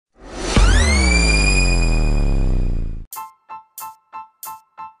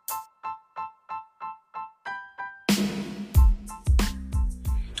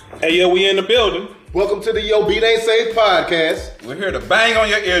Hey, yo, we in the building. Welcome to the Yo Beat Ain't Safe podcast. We're here to bang on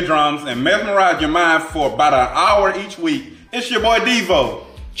your eardrums and mesmerize your mind for about an hour each week. It's your boy Devo.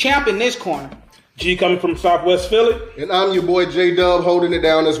 Champ in this corner. G coming from Southwest Philly. And I'm your boy J-Dub holding it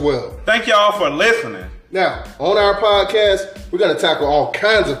down as well. Thank y'all for listening. Now, on our podcast, we're going to tackle all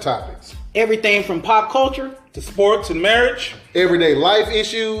kinds of topics. Everything from pop culture To sports and marriage. Everyday life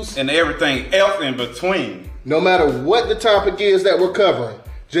issues. And everything else in between. No matter what the topic is that we're covering,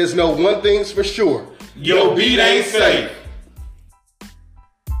 just know one thing's for sure. Your beat ain't safe.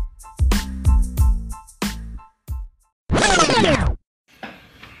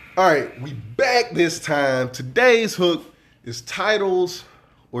 All right, we back this time. Today's hook is titles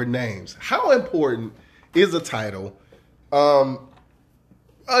or names. How important is a title? Us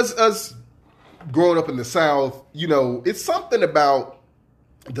growing up in the South, you know, it's something about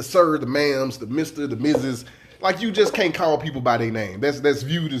the sir, the ma'ams, the Mr., the Mrs. Like, you just can't call people by their name. That's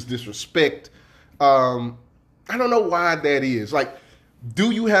viewed as disrespect. I don't know why that is. Like, do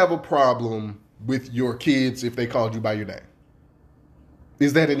you have a problem with your kids if they called you by your name?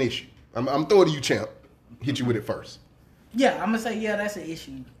 Is that an issue? I'm throwing to you, Champ. Hit you with it first. Yeah, I'm gonna say that's an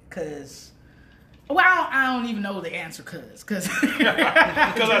issue because, well, I don't even know the answer because Because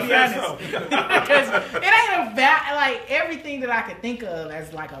I said so. Because it ain't about like everything that I could think of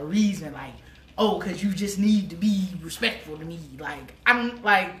as like a reason, like, oh, because you just need to be respectful to me. Like, I'm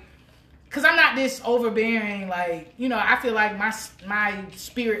like, because I'm not this overbearing. Like, you know, I feel like my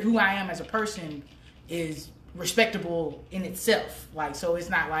spirit, who I am as a person, is respectable in itself. Like, so it's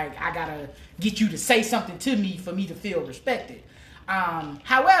not like I gotta get you to say something to me for me to feel respected.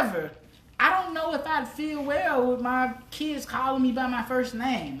 However, I don't know if I'd feel well with my kids calling me by my first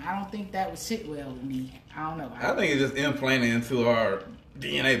name. I don't think that would sit well with me. I don't know. I think it's just implanted into our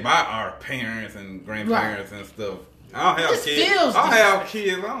DNA by our parents and grandparents and stuff. I don't have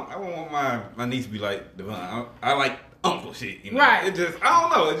kids. I don't want my niece to be like Devon. I like uncle shit. You know? Right. It just, I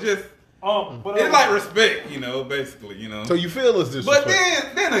don't know. It just, it's like respect, you know, basically, you know. So you feel it's disrespect.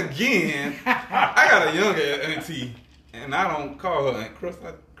 But then again, I got a younger auntie, and I don't call her Aunt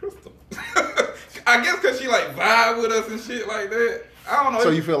Crystal. I guess because she like vibe with us and shit like that. I don't know. So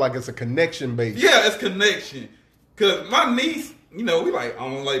you feel like it's a connection based? Yeah, it's connection. Because my niece, you know, we like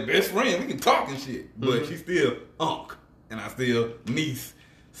almost like best friends. We can talk and shit. But she's still unc, and I still niece.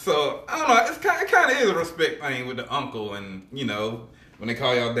 So, I don't know. It kind of is a respect thing with the uncle and, you know, when they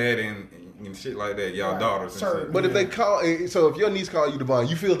call y'all daddy and shit like that, y'all daughters and shit. But if they call, so if your niece call you Devon,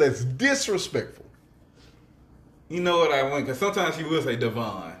 you feel that's disrespectful. You know what I want? Because sometimes she will say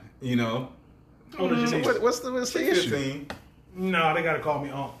Devon, you know. What's the issue? 15. No, they got to call me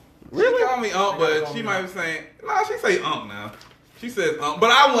Unc. Really? She call me Unc, but she might be saying, she say Unc now. She says Unc,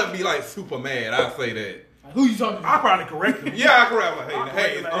 but I wouldn't be like super mad. I'd say that. Who you talking about? I probably correct them. Yeah, I correct like,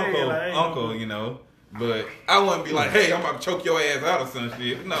 hey, it's like, uncle, hey, uncle, you know. But I wouldn't be like, hey, I'm about to choke your ass out or some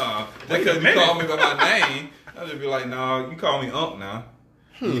shit. Nah, because you call me by my name, I'd just be like, nah, you call me Unc now.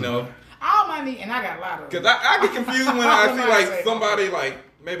 You know. All my niece, and I got a lot of them. Because I get confused when I see like somebody like,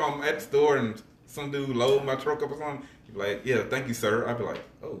 maybe I'm at the store and some dude load my truck up or something. He be like, yeah, thank you, sir. I'd be like,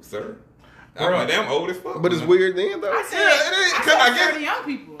 oh, sir. I'm like, damn old as fuck. But it's weird then, though. I said, it is. Cause I guess the young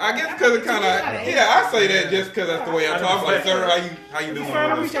people. I guess because it kind of, I say that just because that's the way I talk. Like, sir, how you doing?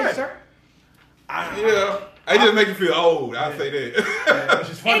 I appreciate it, sir. Yeah. I just make you feel old. I say that. Which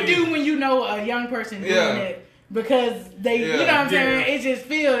is funny. It do when you know a young person doing it because they, you know what I'm saying? It just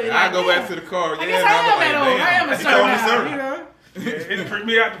feels. I go back to the car. I guess I am that old. I am a sir. You know? It freaked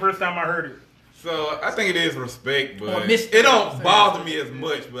me out the first time I heard it. So I think it is respect, but Mr. it don't bother me as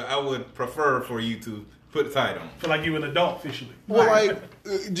much. But I would prefer for you to put the title on. Feel like you an adult officially. Well, like,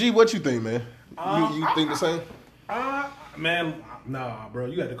 G, what you think, man? You think the same? Man, nah, bro.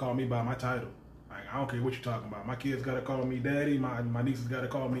 You got to call me by my title. Like, I don't care what you're talking about. My kids got to call me daddy. My nieces got to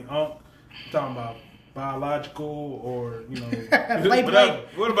call me unc. I'm talking about biological or, you know, whatever.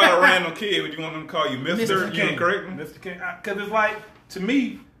 What about a random kid? Would you want them to call you Mr. King? You correct me? Mr. King. Because it's like, to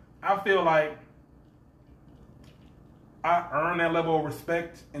me, I feel like I earn that level of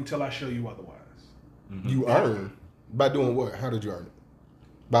respect until I show you otherwise. Mm-hmm. You earn? By doing what? How did you earn it?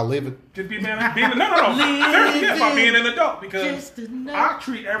 By living? Just being no. Seriously, yes, by being an adult. Because I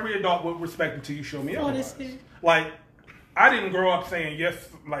treat every adult with respect until you show me otherwise. Like, I didn't grow up saying yes,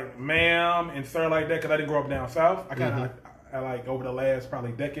 like ma'am and sir like that because I didn't grow up down south. I kind of, I like over the last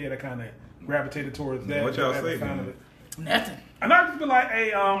probably decade, I kind of gravitated towards that. What y'all say? Nothing. And I just be like,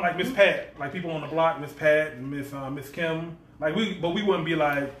 hey, like Miss Pat, like people on the block, Miss Pat and Miss Kim. Like we wouldn't be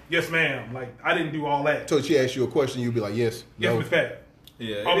like, yes ma'am. Like I didn't do all that. So she asked you a question, you'd be like, yes, Yes, no. Miss Pat.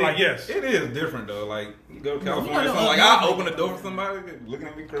 Yeah, I'm like, yes. It is different though. Like you go to California, know, something like I open the door for somebody looking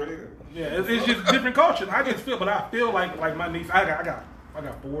at me crazy. Yeah, it's just different culture. I just feel, but I feel like my niece. I got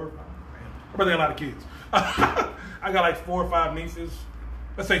 4. I brother got a lot of kids. I got like 4 or 5 nieces.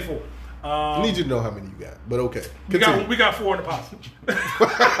 Let's say 4. I need you to know how many you got, but okay. We got 4 in the posse.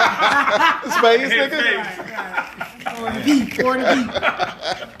 Space, nigga. Or the beat.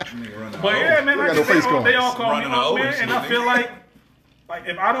 But yeah, man, like they all call me Running up, over man, shit, and I nigga. feel like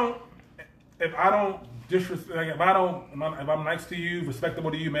if I don't disrespect, like, if I'm nice to you,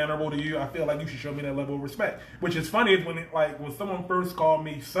 respectable to you, mannerable to you, I feel like you should show me that level of respect. Which is funny is when someone first called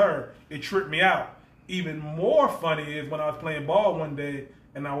me sir, it tripped me out. Even more funny is when I was playing ball one day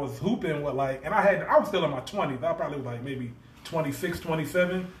and I was hooping with and I was still in my 20s. I probably was like maybe 26,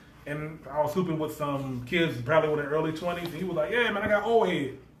 27, and I was hooping with some kids probably with their early 20s, and he was like, "Yeah, man, I got old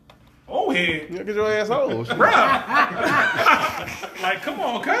head." Old head? Yeah, get your ass old. Bruh. Like, come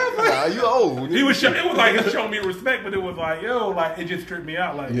on, cuz. Nah, you old. It was like he showing me respect, but it was like, yo, like it just tripped me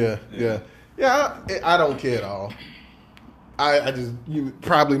out. Like, Yeah. I don't care at all. I just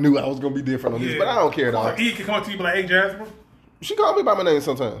probably knew I was gonna be different on this, but I don't care at all. He can come up to you and be like, "Hey, Jasper." She called me by my name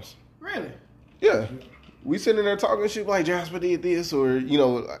sometimes. Really? Yeah. We sitting there talking, she like, Jasper did this, or, I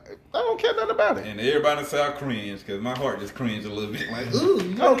don't care nothing about it. And everybody in the South cringe because my heart just cringed a little bit. Like, ooh,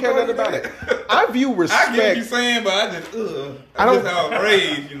 I don't care nothing about it. I view respect. I get what you're saying, but I just, I don't- just how I'm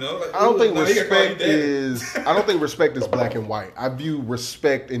raised, Like, I don't think now he gonna call you respect daddy. is. I don't think respect is black and white. I view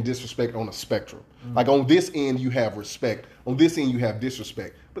respect and disrespect on a spectrum. Like on this end, you have respect. On this end, you have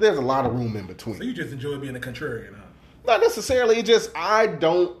disrespect. But there's a lot of room in between. So you just enjoy being a contrarian, huh? Not necessarily. It just I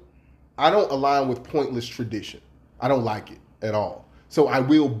don't align with pointless tradition. I don't like it at all. So I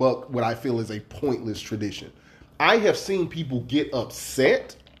will buck what I feel is a pointless tradition. I have seen people get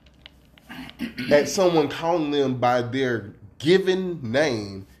upset at someone calling them by their given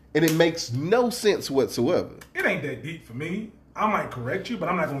name, and it makes no sense whatsoever. It ain't that deep for me. I might correct you, but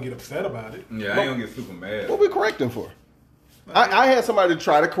I'm not gonna get upset about it. Yeah, I ain't gonna get super mad. What we correcting for? I had somebody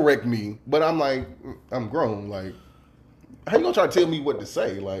try to correct me, but I'm like, I'm grown. Like, how you gonna try to tell me what to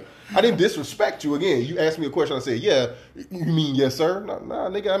say? Like, I didn't disrespect you. Again, you asked me a question, I said, yeah. You mean yes, sir? Nah,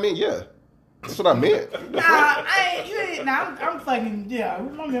 nigga, I mean, yeah. That's what I meant. I'm fucking,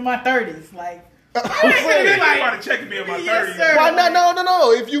 I'm in my 30s. Like, I'm saying, Everybody checking me in my 30s. Yes, sir. why not?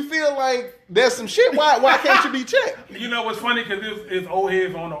 No. If you feel like there's some shit, why can't you be checked? You know what's funny? Because it's old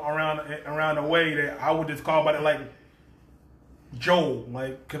heads around the way that I would just call by it like Joel,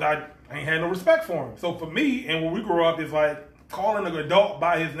 like, because I ain't had no respect for him. So for me, and when we grew up, it's like calling an adult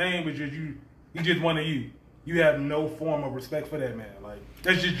by his name is just you. He's just one of you. You have no form of respect for that man. Like,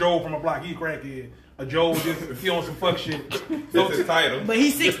 that's just Joel from a block. He a crackhead. A Joel just he on some fuck shit. That's his title. But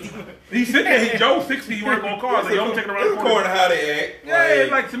he's 60. He's sitting there. Joe 60. He work on cars. Like, I'm taking around It's the according corner. to how they act. Yeah,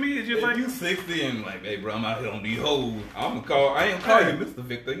 it's like to me, it's just if like you 60 and like, hey bro, I'm out here on these hoes. I ain't gonna call you Mr.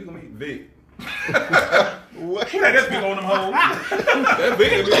 Victor. You gonna be Vic. What? yeah, that's big on them hoes. That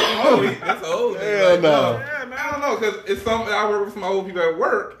Vic is on hoes. That's old. Hell no. Yeah, man. I don't know, because it's something I work with some old people at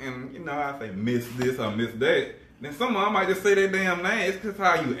work, and I say miss this or miss that. Then someone I might just say their damn name. It's just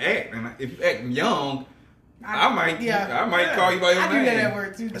how you act, and if you act young, I might call you by your I name. do that at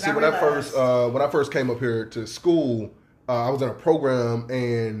work too. See, when I first came up here to school, I was in a program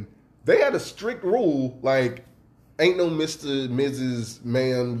and they had a strict rule like, ain't no Mr., Mrs.,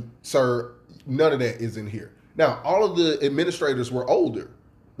 ma'am, sir. None of that is in here. Now, all of the administrators were older.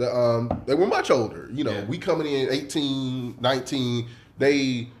 They were much older. Yeah. We coming in 18, 19.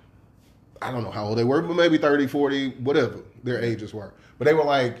 I don't know how old they were, but maybe 30, 40, whatever their ages were. But they were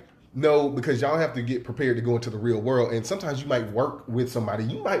like, no, because y'all have to get prepared to go into the real world. And sometimes you might work with somebody.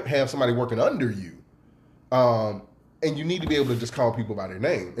 You might have somebody working under you. And you need to be able to just call people by their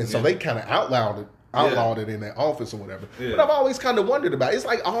name. And so they kind of outlawed it in that office or whatever. Yeah. But I've always kind of wondered about it. It's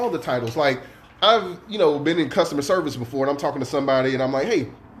like all the titles. Like, I've, been in customer service before, and I'm talking to somebody, and I'm like, hey,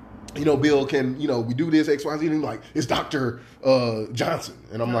 Bill, can, we do this, X, Y, Z? And he's like, it's Dr. Johnson.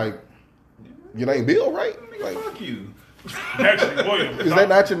 And I'm like, your name Bill, right? Like, Fuck you. Actually, William. is that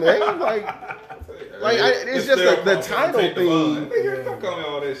not your name? Like it's just the title thing. Nigga, don't call me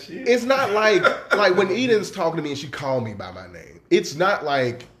all that shit. It's not like when Eden's talking to me and she called me by my name. It's not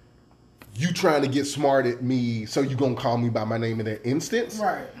like you trying to get smart at me, so you gonna call me by my name in that instance.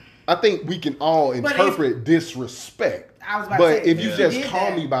 Right. I think we can all interpret disrespect. I was about but to say, if you she just did call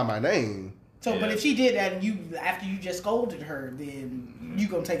that. me by my name, So, but if she did that and after you just scolded her, then you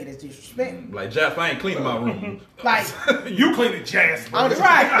gonna take it as disrespect. Like, Jeff, I ain't cleaning my room. Like, You clean it, Jasper.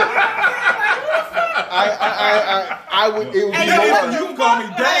 right. I would. It would be Hey, yo, what more. the You can call me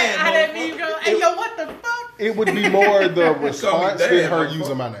fuck? Dad, I didn't mean go. Hey, yo, what the fuck? it would be more the Call me response dad, than her motherfucker.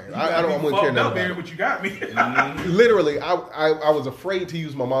 using my name. I wouldn't care Fucked nothing up, about Barry, it. what you got me. Literally, I was afraid to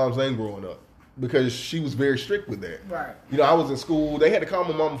use my mom's name growing up because she was very strict with that. Right. You know, I was in school. They had to call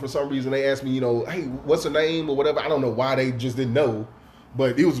my mom for some reason. They asked me, you know, hey, what's her name or whatever. I don't know why they just didn't know,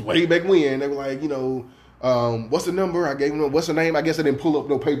 but it was way back when. They were like, you know, what's the number? I gave them, what's her name? I guess I didn't pull up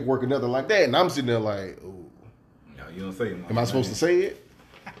no paperwork or nothing like that. And I'm sitting there like, ooh, No, you don't say. am I supposed to say it?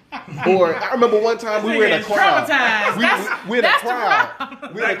 Or I remember one time we were in a crowd. Traumatized. We're in a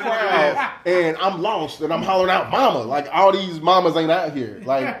crowd. We're in a crowd, and I'm lost, and I'm hollering out, "Mama!" Like all these mamas ain't out here.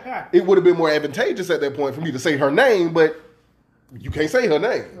 Like it would have been more advantageous at that point for me to say her name, but you can't say her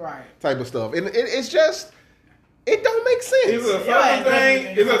name, Right. Type of stuff, and it's just it don't make sense. Is it a southern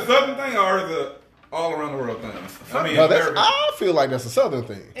thing? Is it a southern thing or is it all around the world thing? I mean, No, America. I feel like that's a southern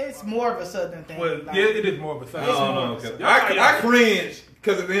thing. It's more of a southern thing. Well, like, yeah, it is more of a I sign. don't know. 'Cause I cringe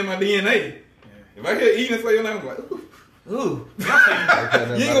because it's in my DNA. If I hear Eden say your name, I'm like, ooh. You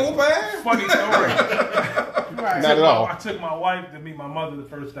ain't gonna whoop her ass? Funny story. right. Not at all. I took my wife to meet my mother the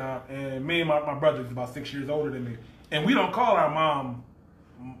first time, and me and my brother is about 6 years older than me, and we don't call our mom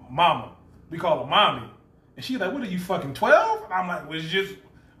mama. We call her mommy. And she's like, "What are you, fucking 12?" And I'm like, "Well, it's just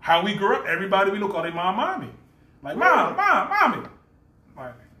how we grew up. Everybody we don't call their mom mommy. Like mommy."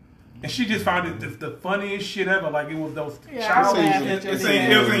 Like, and she just found it the funniest shit ever. Like it was those Yeah, child. I laugh It at your It was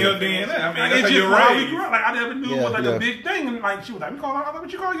DNA. in your DNA. I mean, Like, that's it's how just you're how we raised. grew up. Like I never knew it was like Yeah. a big thing. And like she was like, "We call her." I was like,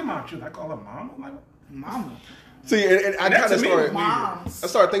 "What you call your mom?" She was like, "I call her mom." I'm like, Mama. See, and I That kind to of me started. was weird. Moms. I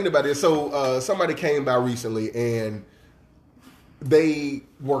started thinking about it. So somebody came by recently, and they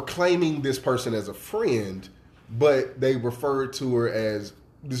were claiming this person as a friend, but they referred to her as,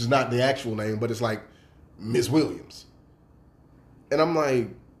 this is not the actual name, but it's like Miss Williams. And I'm like,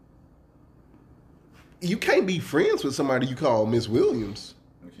 you can't be friends with somebody you call Miss Williams.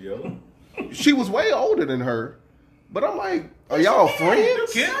 Yo. She was way older than her, but I'm like, are y'all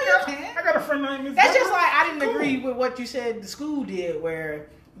friends? "Kid, I got a friend named Miss." That's Barbara." just like I didn't Cool. agree with what you said the school did, where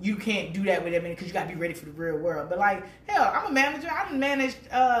you can't do that with them because you got to be ready for the real world. But like, hell, I'm a manager. I done managed.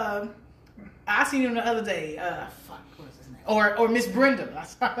 I seen him the other day. What is his name? Or Miss Brenda. I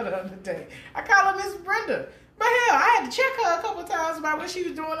saw her the other day. I call her Miss Brenda. But hell, I had to check her a couple of times about what she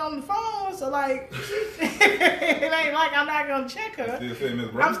was doing on the phone. So like, it ain't like I'm not gonna check her. Still say Miss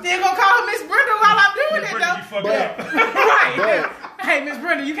I'm Brenda. still gonna call her Miss Brenda while I'm doing Miss it Brenda, you though. fucked But- up. Right. Hey, Miss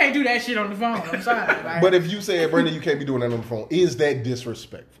Brenda, you can't do that shit on the phone. I'm sorry. Like, But if you said, Brenda, you can't be doing that on the phone, is that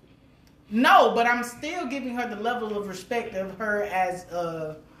disrespectful? no, but I'm still giving her the level of respect of her as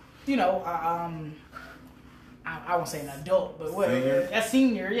I won't say an adult, but what Senior? a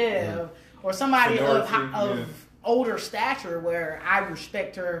senior, yeah, or somebody of Seniority, yeah. older stature where I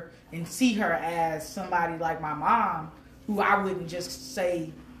respect her and see her as somebody like my mom, who I wouldn't just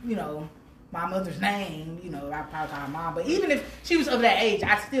say, my mother's name, I probably call her mom, but even if she was of that age,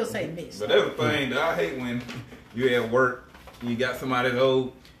 I'd still say Miss. But that's the thing that I hate when you at work, you got somebody that's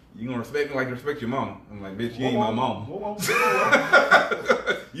old, you gonna respect me like you respect your mama. I'm like, bitch, you ain't my mama.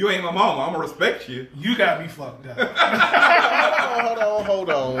 You ain't my mama. I'm gonna respect you. You got me fucked up. Hold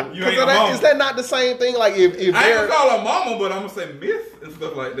on. You ain't my mama. Is that not the same thing? Like if I ain't they're gonna call her mama, but I'm gonna say miss and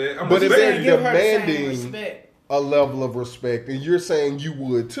stuff like that. I'm But if respecting they're Give her the same demanding respect. a level of respect, and you're saying you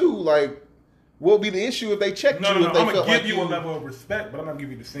would too, like, what would be the issue if they checked No, you? If they I'm gonna felt give like you a level of respect, but I'm not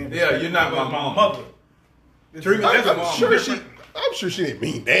giving you the same. Yeah, respect you're not because my of mama. Treat me That's like a a mama. I'm sure she didn't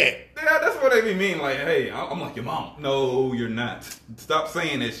mean that. Yeah, that's what they be mean. Like, hey, I'm like your mom. No, you're not. Stop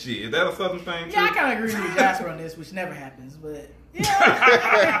saying that shit. Is that a southern thing too? Yeah, I kind of agree with Jasper on this, which never happens, but yeah,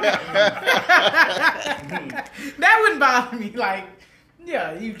 that wouldn't bother me. Like,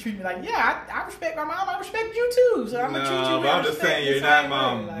 yeah, you treat me like, yeah, I respect my mom. I respect you too, so I'm gonna treat you. No, with but I'm just respect saying the you're not same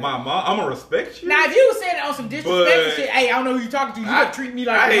my way, like- mom. I'm gonna respect you. Now, if you said it on some disrespectful But- shit, hey, I don't know who you talking to. You gotta treat me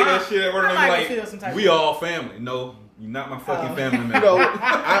like I your hate mom. that shit at work. I They might be feel some type like, we of- all family. No, you're not my fucking Oh. family member. You know,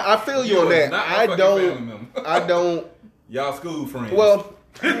 I feel you on You are that. not my I fucking family don't. member. I don't. Y'all school friends. Well,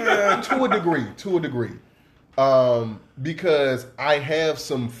 to a degree, because I have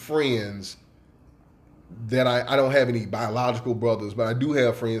some friends that I don't have any biological brothers, but I do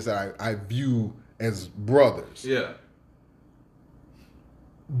have friends that I view as brothers. yeah.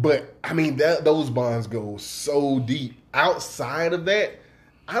 But I mean, those bonds go so deep. Outside of that,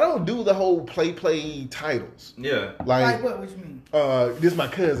 I don't do the whole play titles. Yeah. Like what? What you mean? This my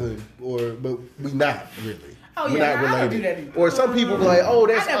cousin, but we not really. Oh, We're yeah, not no, I don't related. do that either. Or some people be like, oh,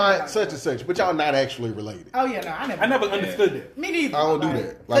 that's I never aunt like such that. and such, but y'all not actually related. Oh yeah, no, I never. I never understood that. Me neither. I don't do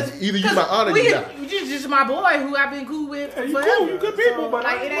that. Like, 'cause- either you 'cause my aunt or we- you not. You just my boy who I've been cool with Yeah, you forever. cool, you good people, but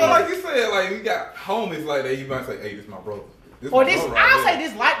like, it ain't. Well, like you said, like you got homies like that. You might say, "Hey, this my brother." or my this, brother right I'll here. say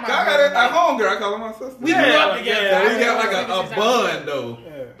this like my I got brother. a homegirl. I call her my sister. We grew up together. So we got like a bond though.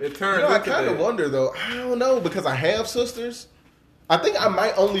 It turns. I kind of wonder though. I don't know because I have sisters. I think I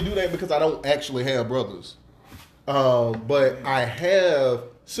might only do that because I don't actually have brothers. But I have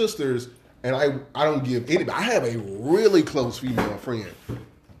sisters, and I don't give anybody. I have a really close female friend,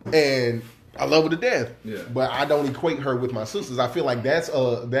 and I love her to death. Yeah. But I don't equate her with my sisters. I feel like that's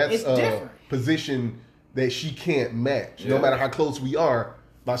a different. position that she can't match. Yeah. No matter how close we are,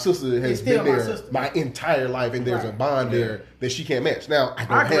 my sister has still been my there sister. my entire life, and there's a Right. bond there that she can't match. Now I I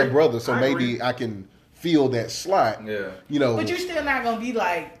don't agree. have brothers, so I maybe agree. I can fill that slot. Yeah. You know, But you're still not gonna be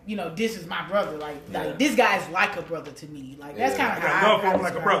like, this is my brother. Like this guy's like a brother to me. Like that's Yeah. kind of I how love I him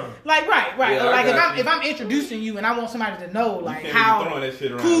like a describe brother. it. Like right. Yeah, like I got you. if I'm introducing you and I want somebody to know like can't be how throwing that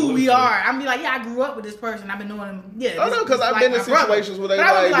shit around cool we loosely. are, I'm be like, yeah, I grew up with this person. I've been knowing him. Yeah. I know, 'cause this I've is been in my brother. situations where they but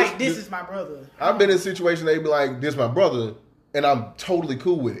I would be like, like, this- this is my brother. I've been in situations they be like, "This my brother," and I'm totally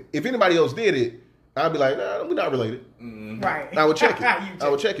cool with it. If anybody else did it, I'd be like, "Nah, we're not related." Right. I would check You it. I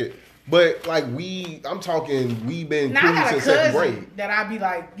would check it. But like we've been Now I cool got a since second cousin grade. that I'd be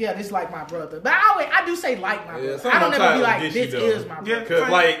like, yeah, this is like my brother. But I do say like my brother. some I don't of them ever be titles like, get you, this though. is my Yeah. brother.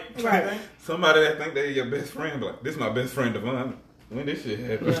 Cause like Right. somebody that think they're your best friend, be like this is my best friend Devon. When this shit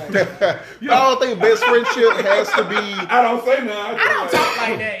happened, Right. I don't think best friendship has to be. I don't say nothing. I don't talk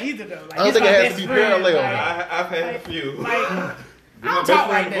like that either though. Like, I don't this think it my has best to be friend. parallel. Like, I've had a few. I don't talk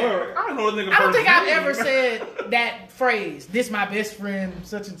like that. I don't know the nigga. I don't think I've personally. ever said that phrase. This my best friend,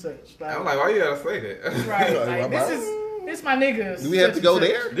 such and such. Like, I'm like, why you gotta say that? right? Like, Like, why- this my nigga. Do we have such to go and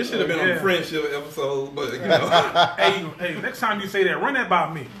such. there? This should have been on Yeah. the friendship episode, but you know. Hey, next time you say that, run that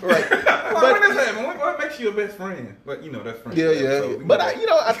by me. Right. What is that, man? What makes you a best friend? But you know that's friend. Yeah. But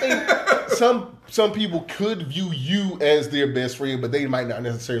I think some people could view you as their best friend, but they might not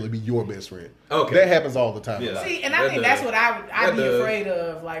necessarily be your best friend. Okay. That happens all the time. Yeah. See, and I That think does. that's what I'd That be does. afraid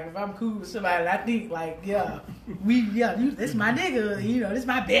of. Like, if I'm cool with somebody, I think, like, this my nigga, this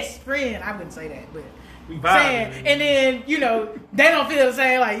my best friend. I wouldn't say that, but We saying, vibing. and then, they don't feel the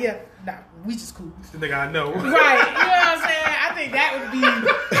same, like, nah, we just cool. The nigga I know. Right, you know what I'm saying? I think that would be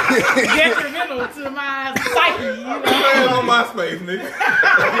detrimental to my psyche, Man on MySpace, nigga.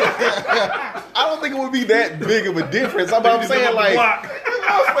 I don't think it would be that big of a difference. I'm saying like.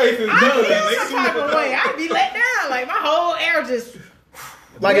 MySpace is I'd done. be some type nigga. of way. I'd be let down. Like, my whole air just,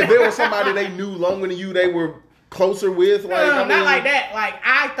 Like if there was somebody they knew longer than you, they were closer with. Like no, I mean, not like that. Like,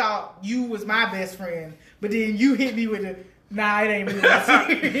 I thought you was my best friend, but then you hit me with nah, it ain't really that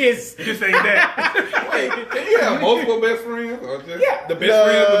serious. Just ain't that. Wait, can you have multiple best friends or just Yeah. the best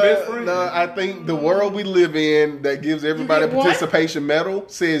friend of the best friend? No, I think the world we live in that gives everybody a get one? participation medal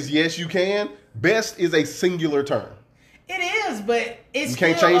says yes, you can. Best is a singular term. It is, but it's You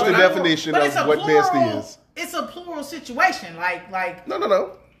can't still change a the plural- definition but of it's a what best plural- is. It's a plural situation. Like, No.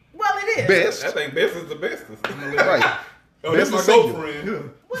 well, it is. Best. I think best is the bestest. Right. Oh, this Best my is singular.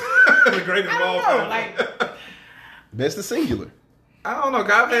 girlfriend. The greatest I of all don't know. time. Like, Best is singular. I don't know.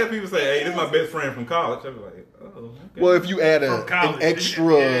 'Cause I've had people say, "Hey, this is my best friend from college." I'm like, "Oh, okay." Well, if you add From an college.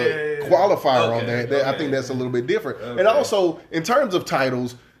 extra Yeah. qualifier on Okay, that, I okay. think that's a little bit different. Okay. And also, in terms of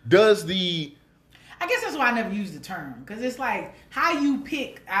titles, does the I guess that's why I never use the term, because it's like how you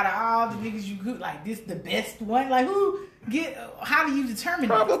pick out of all the niggas you could, like, this the best one. Like, how do you determine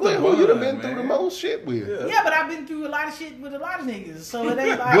that? probably the who you'd have one, been through the man. most shit with? Yeah. Yeah, but I've been through a lot of shit with a lot of niggas, so it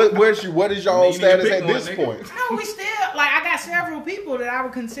ain't like. What is y'all You need to status pick at one, this nigga. point? No, we still like. I got several people that I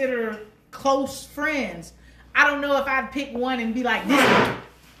would consider close friends. I don't know if I'd pick one and be like, this.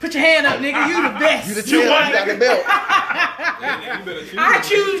 Put your hand up, nigga. You the best. You the champ. You got the belt. Yeah, you better choose. I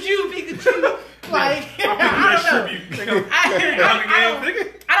choose you, Pikachu. Like, I don't know.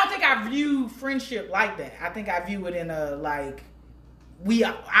 I don't think I view friendship like that. I think I view it in a like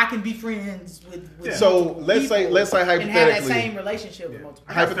I can be friends with So, multiple let's say people and have that hypothetically- same relationship with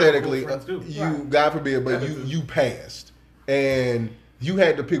multiple. Hypothetically, friends too. you Right. God forbid, but you passed, and you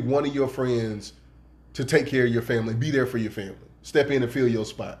had to pick one of your friends to take care of your family, be there for your family, step in and fill your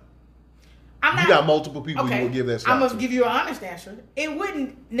spot. I'm You got multiple people you would give that spot I'm gonna to. give you an honest answer. It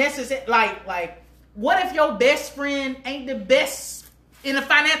wouldn't necessarily like. What if your best friend ain't the best in a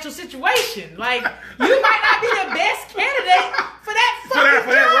financial situation? Like, you might not be the best candidate for that fucking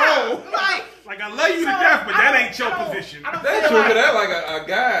for that job. role. Like, I love you to so, death, but I that don't- ain't your I don't- position. I don't That's feel true. like- Cause that's like a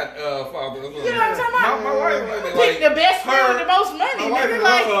guide father. You know what I'm talking about? My wife like that. Pick the best friend with the most money. My wife Nigga, is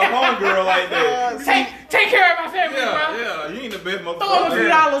like, a homegirl like that. take care of my family, Yeah, bro. yeah. You ain't the best Throw him a motherfucker. few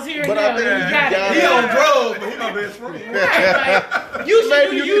dollars here But and I there. think You you got gotta- it. He on drugs, but he my best friend. Right, like, you should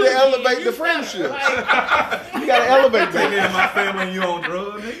Maybe do you you need to me, elevate you the suck. friendship. Like, You gotta elevate Take care that. of my family and you on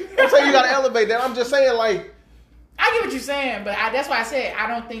drugs, nigga. I'm saying you gotta elevate that. I'm just saying, like, I get what you're saying, but that's why I said I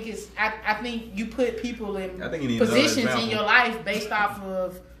don't think it's. I think you put people in positions in your life based off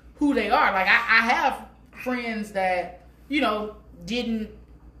of who they are. Like I have friends that didn't.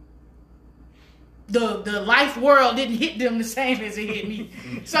 The life world didn't hit them the same as it hit me.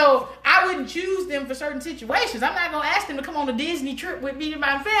 So I wouldn't choose them for certain situations. I'm not gonna ask them to come on a Disney trip with me and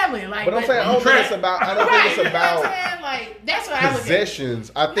my family. Like, but I'm saying I don't think it's about. I don't think it's about. Like that's what I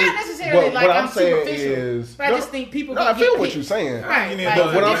possessions. I think not necessarily what I'm saying superficial, is. But I just think people. No, I feel what you're saying. Right.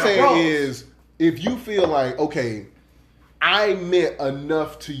 But what I'm saying is, if you feel like okay, I meant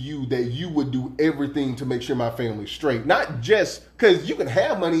enough to you that you would do everything to make sure my family's straight. Not just because you can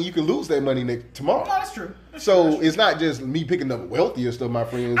have money, you can lose that money tomorrow. No, that's true. It's not just me picking up wealthiest of my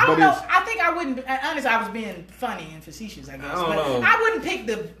friends. I don't know. I think I wouldn't. Honestly, I was being funny and facetious, I guess. I wouldn't pick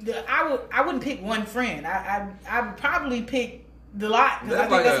I wouldn't pick one friend. I would probably pick the lot because I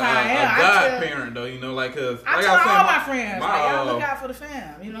think that's how I am. A godparent, though, cause I tell all my friends, y'all look out for the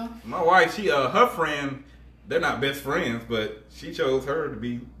fam, My wife, her friend. They're not best friends, but she chose her to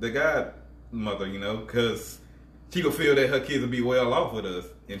be the godmother, because she could feel that her kids would be well off with us,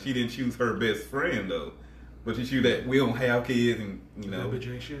 and she didn't choose her best friend though, but she chose that we don't have kids, and that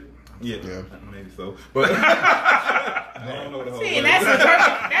bitch ain't shit. Yeah, maybe so, but I don't know the whole. See, that's a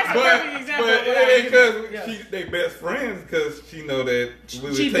perfect example. But it ain't because they best friends, because she know that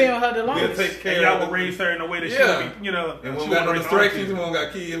she's been with her the longest. We'll take care and y'all will raise her in a way that she would be, and when we got no distractions, we don't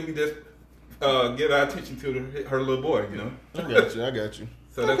got kids, we just. Give our attention to her little boy, I got you.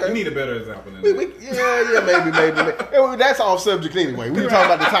 So you need a better example than that. Maybe. That's off subject anyway. We were talking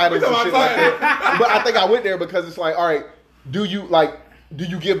about the titles and shit like that. But I think I went there because it's like, all right, do you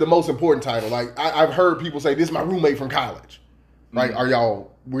give the most important title? Like I've heard people say, this is my roommate from college. Like,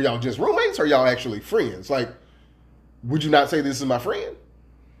 were y'all just roommates or y'all actually friends? Like, would you not say this is my friend?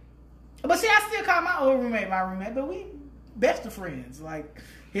 But see, I still call my old roommate my roommate, but we best of friends. Like,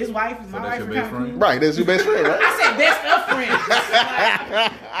 his wife and my wife are kind of cool. Right, that's your best friend, right? I said best of friends.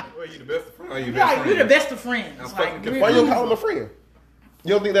 Well, you the best of friends? We're the best of friends. Why you don't call him a friend?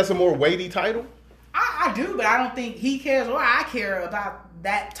 You don't think that's a more weighty title? I do, but I don't think he cares or I care about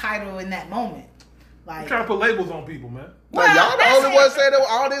that title in that moment. Like, you trying to put labels on people, man. Well, y'all the only ones saying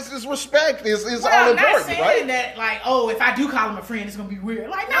all this is respect. Is all important, right? I'm not saying that, like, if I do call him a friend, it's going to be weird.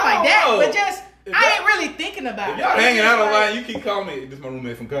 Like, not like that, but just... I ain't really thinking about it. Y'all hanging out online, you keep calling me, this is my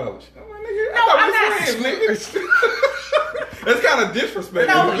roommate from college. I'm like, nigga, I'm not friends, nigga. That's kind of disrespectful.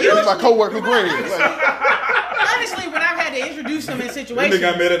 No, this is my coworker Greg. Honestly, when I've had to introduce him in situations,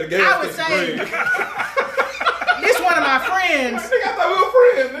 I met at the gas I would say, this one of my friends. I thought we were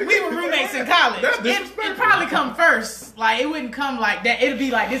friends. We were roommates in college. It'd probably come first. Like, it wouldn't come like that. It'd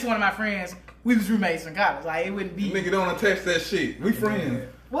be like, this one of my friends, we was roommates in college. Like, it wouldn't be. Nigga, don't attach that shit. We friends.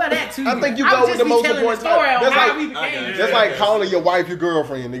 Well, that too. I think you go with the most important title. That's like calling your wife your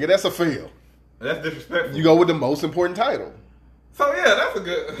girlfriend, nigga. That's a fail. That's disrespectful. You go with the most important title. So yeah, that's a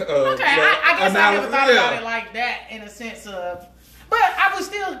good. Okay, I guess I never thought about it like that in a sense of. But I would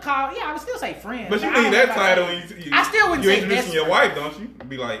still call. Yeah, I would still say friend. But you need that title when you. I still wouldn't say introducing your wife, don't you?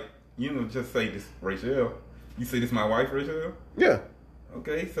 Be like, you know, just say this, Rachel. You say this my wife, Rachel. Yeah.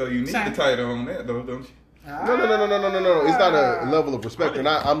 Okay, so you need the title on that, though, don't you? No. It's not a level of respect, and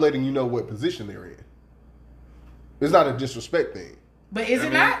I'm letting you know what position they're in. It's not a disrespect thing. But is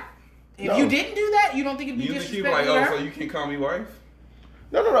it not? If you didn't do that, you don't think it'd be disrespectful? Like, oh, so you can't call me wife?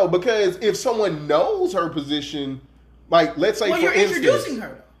 No. Because if someone knows her position, like let's say you're introducing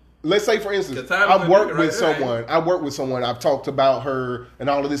her. Let's say for instance, I work with someone. I've talked about her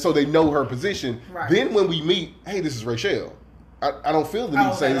and all of this, so they know her position. Right. Then when we meet, hey, this is Rachel. I don't feel the need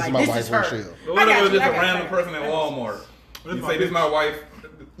to say this is my wife, Rachel. But what if it was just a random person at Walmart? You say this is my wife.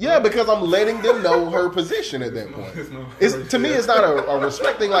 Yeah, because I'm letting them know her position at that point. To me, it's not a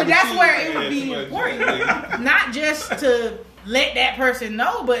respect thing. Like that's where it would be important, not just to let that person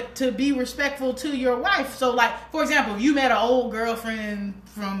know, but to be respectful to your wife. So, like, for example, if you met an old girlfriend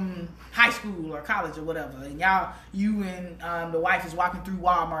from high school or college or whatever, and you and the wife is walking through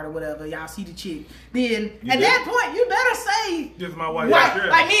Walmart or whatever, y'all see the chick, then that point, you better say, this is my wife.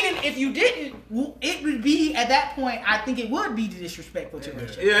 Like, meaning, if you didn't, it would be, at that point, I think it would be disrespectful to her.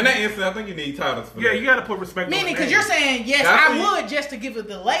 Yeah, in that instance, I think you need titles for that. You got to put respect on meaning, because you're saying, yes, I would, just to give it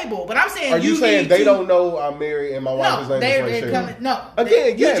the label, but I'm saying, are you saying they don't know I'm married and my wife's name is Rachel? No.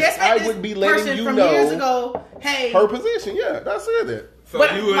 Again, yes, I would be letting you know years ago, hey, her position. Yeah, that's it. So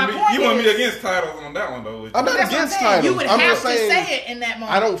but you wouldn't be against titles on that one, though. I'm not against titles. You would have to say it in that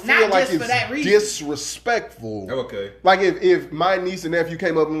moment. I don't feel like it's disrespectful. Okay. Like if my niece and nephew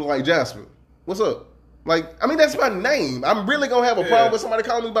came up and was like, Jasper, what's up? Like, I mean, that's my name. I'm really gonna have a problem with somebody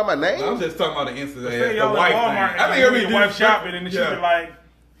calling me by my name. I'm just talking about the incident. Say The y'all wife at Walmart thing. and I think your every wife shopping, and then she yeah. be like,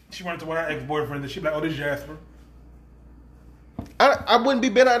 she went to one of her ex-boyfriends, and she be like, oh, this is Jasper. I wouldn't be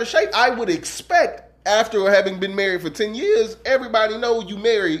bent out of shape. I would expect, after having been married for 10 years, everybody know you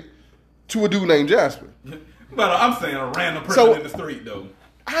married to a dude named Jasper. But I'm saying a random person in the street, though.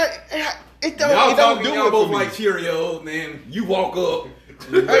 It Y'all don't do y'all it both for me. like Cheerios, and then you walk up.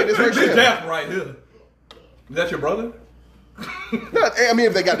 Hey, this right This here. Jasper right here. Is that your brother? I mean,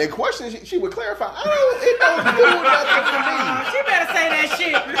 if they got that question, she would clarify. It don't do nothing She better say that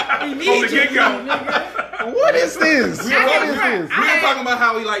shit From the immediately. get-go. for me. What is this? We I were get talking, drunk. we were talking about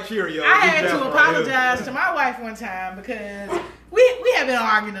how we like Cheerios. I This had to Jasper right here. apologize to my wife one time because we had been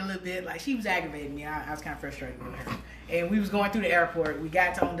arguing a little bit. Like, she was aggravating me. I was kind of frustrated with her. And we was going through the airport. We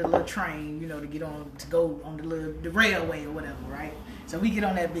got on the little train, to go on the railway or whatever, right? So we get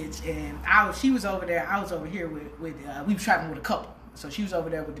on that bitch, and she was over there. I was over here with we was traveling with a couple. So she was over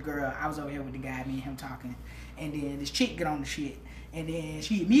there with the girl. I was over here with the guy. Me and him talking. And then this chick get on the shit. And then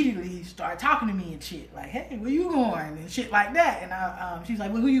she immediately started talking to me and shit. Like, hey, where you going? And shit like that. And she's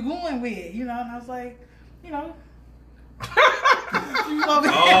like, well, who you going with? And I was like, she was over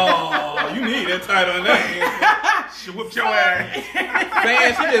here. Oh, you need that title name. She whooped your ass.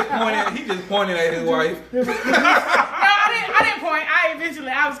 Man, he just pointed at his wife. No, I didn't point.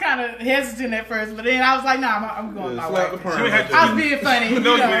 I was kind of hesitant at first, but then I was like, nah, I'm going with my Slap the wife. perm. You had to- I was being funny. You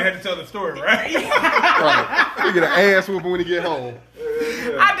know you had to tell the story, right? Right. You get an ass whooping when you get home.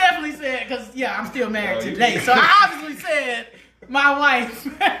 I definitely said, because, I'm still married today. So I obviously said my wife.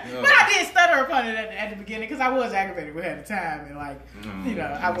 But I did stutter upon it at the beginning because I was aggravated with her at the time. And,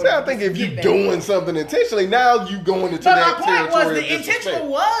 I was. See, I think if you're doing something intentionally, now you going into But that my point was territory the of disrespect.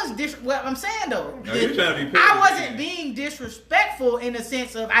 intentional was what I'm saying though. No, you're trying to be petty. I wasn't being disrespectful in the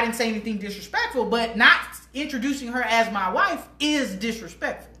sense of I didn't say anything disrespectful, but not introducing her as my wife is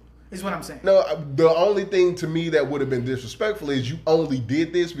disrespectful. Is what I'm saying. No, the only thing to me that would have been disrespectful is you only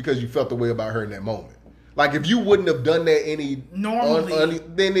did this because you felt the way about her in that moment. Like, if you wouldn't have done that Normally.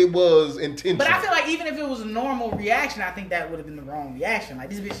 then it was intentional. But I feel like even if it was a normal reaction, I think that would have been the wrong reaction. Like,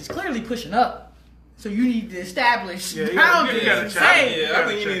 this bitch is clearly pushing up. So you need to establish Yeah, you boundaries gotta and check. say, Yeah, I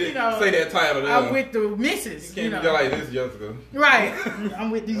think you need to say that title. I'm with the missus. You can't be like this, Jessica. Right. I'm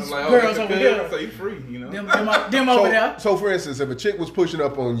with these I'm like, girls it's a over girl, here. so you free, Them over there. So, for instance, if a chick was pushing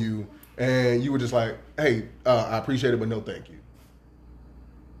up on you and you were just like, hey, I appreciate it, but no thank you.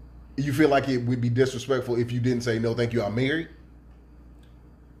 You feel like it would be disrespectful if you didn't say, no, thank you, I'm married?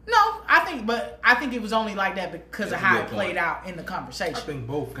 No, I think it was only like that because That's of how a it good played point. out in the conversation. I think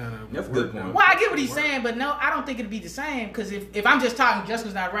both kind of. That's a good point. Well, I get what he's saying, but no, I don't think it'd be the same. Because if I'm just talking,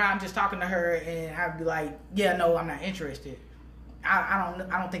 Jessica's not around, I'm just talking to her, and I'd be like, yeah, no, I'm not interested. I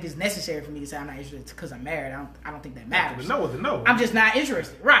don't think it's necessary for me to say I'm not interested because I'm married. I don't think that matters. No is a no. I'm just not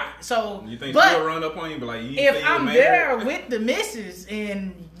interested, right? So, You think but she'll run up on you, but like, you if say you're I'm married? there with the missus,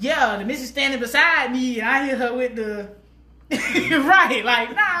 and the missus standing beside me, and I hear her with the right, like,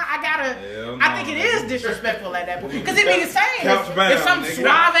 nah, I think it is disrespectful at that point because it be the same. Couch bound, If some nigga.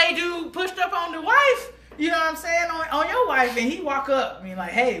 suave dude pushed up on the wife, you know what I'm saying, on your wife, and he walk up and be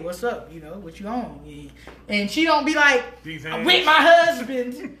like, hey, what's up? What you on? And she don't be like, I'm with my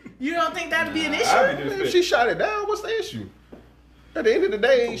husband. You don't think that'd be an I'd be issue? just If she shot it down, what's the issue? At the end of the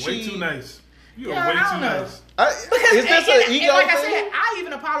day, way too nice. You're Yeah, way I too don't know. nice. Because, is this and an ego like I thing? said, I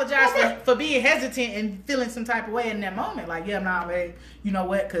even apologize for being hesitant and feeling some type of way in that moment. Like, man, you know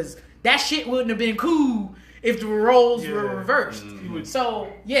what? Because that shit wouldn't have been cool if the roles were reversed.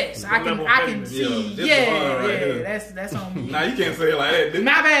 So yes, I can see. That's on me. Nah, you can't say it like that. dude.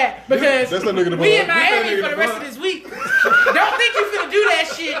 My bad, because That's that nigga the we bun. in Miami This for the nigga rest the of this week. Don't think you finna do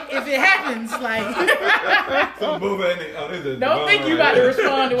that shit if it happens. Like, Some boo ass nigga. Oh, this is don't Devon think you right about to here.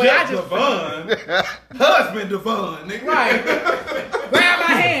 respond the way I just Devon. Husband Devon, nigga. right. Grab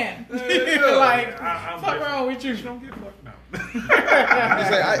my hand. Like, I'm fuck different. wrong with you? Don't get fucked now.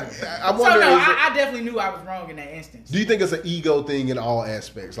 I So wonder, no, is it- I definitely knew I was wrong in that instance. do you think it's an ego thing in all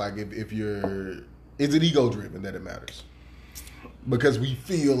aspects? Like, if you're, is it ego driven that it matters? Because we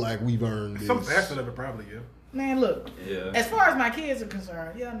feel like we've earned this. Some facet of it probably, yeah. Man, look. Yeah. As far as my kids are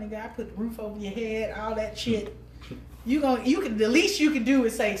concerned, nigga, I put the roof over your head, all that shit. The least you can do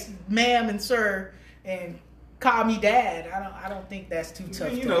is say ma'am and sir, and call me dad. I don't think that's too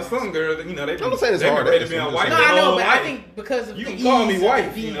tough. You know, some girls, you know, they I'm not saying it's hard. ready to be on wife. No, I know, but I think because of you the can call me ease wife,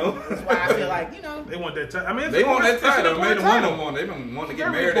 of being, you know. that's why I feel like, you know, They want that title. I mean, They want that title. Made Made them want. They don't want to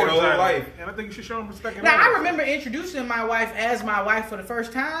get married their whole life. And I think you should show them respect. now I remember introducing my wife as my wife for the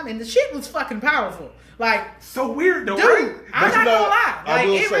first time, and the shit was fucking powerful. Like, so weird though, dude, right? I'm not gonna lie. I Like,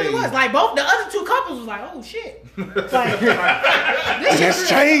 will it really say- was. Like, both the other two couples was like, oh shit. Like, this shit It's real.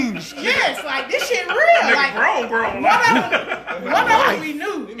 changed. Yes, like this shit real. Nigga Like, grown. one of them we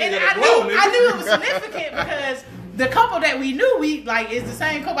knew, and I knew it was significant because the couple that we knew, we like is the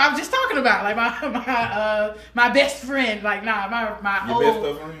same couple I was just talking about. Like my best friend, like my Your old best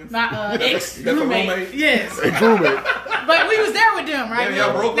of friends? my ex You got some roommate. roommates? Yes, Roommate. but we was there with them, right? Damn,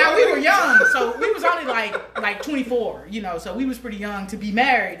 y'all broke Now up? we were young, so we was only like 24, you know, so we was pretty young to be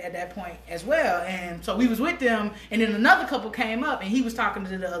married at that point as well. And so we was with them, and then another couple came up, and he was talking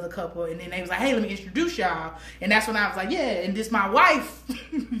to the other couple, and then they was like, "Hey, let me introduce y'all." And that's when I was like, "Yeah," and this my wife,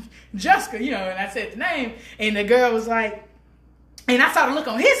 Jessica, you know, and I said the name, and the girl was like, and I saw the look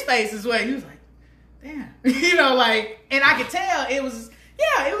on his face as well. He was like, "Damn," you know, like, and I could tell it was.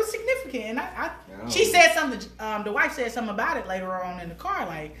 Yeah, it was significant, and she said something. The wife said something about it later on in the car,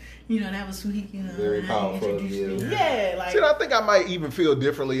 like, you know, that was sweet, you know, Very how you powerful, introduced me. yeah. Yeah, like, See, I think I might even feel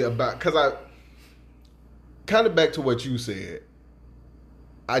differently about, because I kind of back to what you said.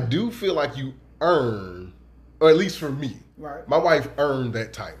 I do feel like you earn, or at least for me, right, my wife earned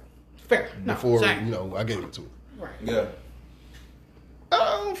that title fair, no, before same. you know I gave it to her. Right. Yeah. I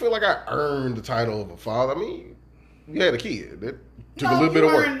don't feel like I earned the title of a father. I mean, you had a kid. That took a No, little bit you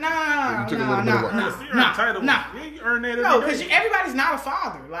of work. earned- Nah, It took a little bit of work. You earn a title. nah. Yeah, you earn that No, every because day. everybody's not a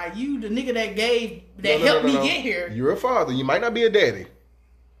father. Like, you, the nigga that No, helped me no. get here. You're a father. You might not be a daddy,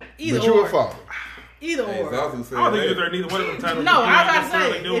 Either but you're or. a father. Either Hey, or. Zazu said I don't think that. you deserve neither one of them titles. No, if I you was ain't about to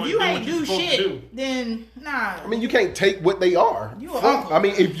necessarily say, doing if you what ain't you're do supposed to shit, then nah. I mean, you can't take what they are. You a from- uncle. I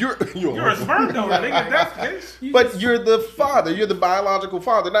mean, if you're You're a sperm donor, nigga. If that's the case. but you're the father. You're the biological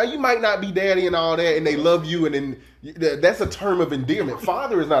father. Now, you might not be daddy and all that, and they love you, and then that's a term of endearment.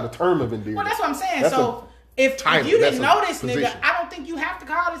 Father is not a term of endearment. Well, that's what I'm saying. That's So if title. you That's didn't a know this position. nigga, I don't think you have to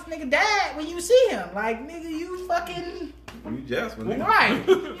call this nigga dad when you see him. Like, nigga, you fucking You Jasmine. nigga. right.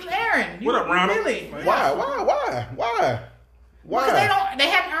 You Aaron. You, What up, you Ronald? Really? Why? Because they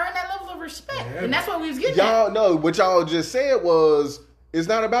haven't earned that level of respect, and that's what we was getting Y'all at. know what y'all just said was it's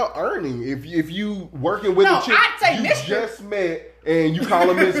not about earning. If you working with No, a chick I'd say you Mr. just met and you call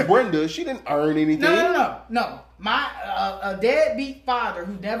her Miss Brenda, she didn't earn anything. No. My a deadbeat father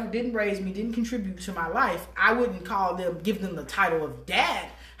who never didn't raise me, didn't contribute to my life. I wouldn't give them the title of dad.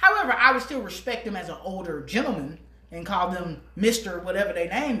 However, I would still respect them as an older gentleman and call them Mr. whatever their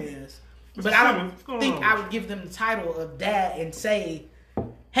name is. But I don't think I would give them the title of dad and say,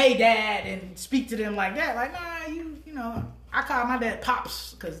 "Hey, dad," and speak to them like that. Like, nah, you know, I call my dad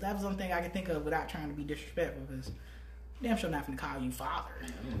Pops because that was the only thing I could think of without trying to be disrespectful. Because damn sure not gonna call you father.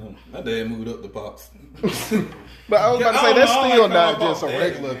 My dad moved up the pops. But I was about to I say don't that's know, still I not call just a daddy,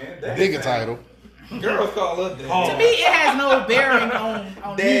 regular man. Daddy nigga sound- title. Girls call her dad. To me, it has no bearing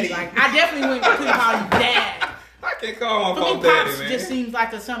on Daddy. me. Like, I definitely couldn't call you dad. I can't call my For me, pop daddy, Pops man. just seems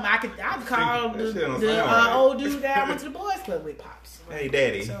like something I'd call That the shit don't sound right. old dude that I went to the boys club with, Pops. Hey,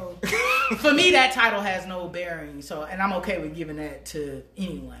 daddy. So for me, that title has no bearing. So, and I'm okay with giving that to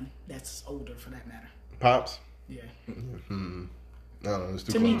anyone that's older, for that matter. Pops. Yeah. No, it's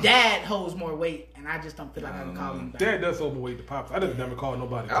too To me, close. dad holds more weight, and I just don't feel like I can call him back. Dad does overweight the pops. I just never called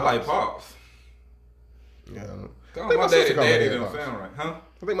nobody. I like pops. Yeah, I don't- Call I think my sister daddy called my daddy dad don't Pops. sound right, huh?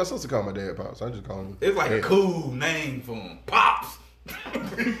 I think my sister called my dad Pops. I just call him. It's like a Dad. cool name for him. Pops.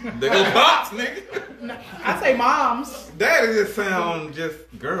 They go pops, nigga. I say moms. Daddy just sound just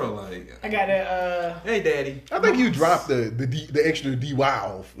girl like. I got a Hey, daddy. I think you dropped the extra D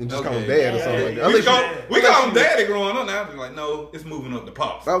off and just call him Okay. dad or something like that. We Unless call, you- we unless call him you- daddy growing up. Now I'm like, no, it's moving up to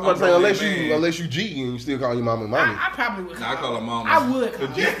pops. I was about to say I'm unless grown, you man. unless you G and you still call your mama mommy. I probably would. Nah, I call her mama. I would call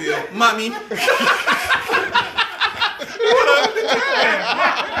But you her. still, mommy.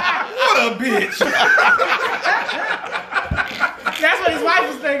 What a bitch. That's what his wife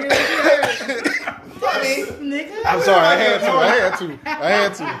was thinking. when she heard it. Mommy. Nigga. I'm sorry, I had to.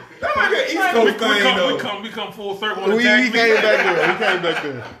 That might be an East Coast thing, though. we come full circle. On We the tag came team. back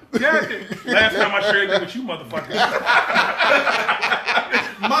there. Yeah, last time I shared it with you, motherfucker.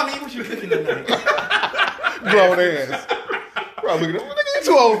 Mommy, what you cooking tonight? Grown ass. Probably looking at nigga, you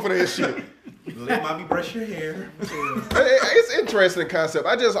too old for that shit. Let mommy brush your hair. It's interesting concept.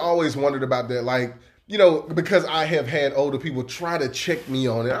 I just always wondered about that. Like, you know, because I have had older people try to check me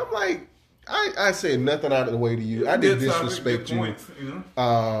on it. I'm like, I said nothing out of the way to you. I didn't Good topic, disrespect good you. points, you know?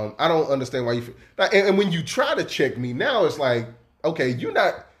 I don't understand why you feel. And when you try to check me now, it's like, okay,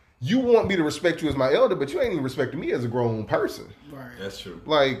 you want me to respect you as my elder, but you ain't even respecting me as a grown person. Right. That's true.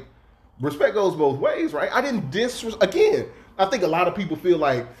 Like, respect goes both ways, right? I didn't again, I think a lot of people feel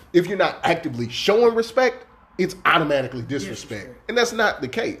like if you're not actively showing respect, it's automatically disrespect. And that's not the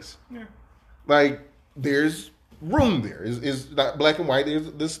case. Yeah. Like, there's room there. It's not black and white.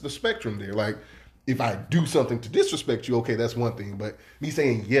 There's the spectrum there. Like, if I do something to disrespect you, okay, that's one thing. But me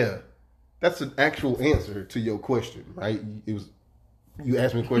saying, yeah, that's an actual answer to your question, right? You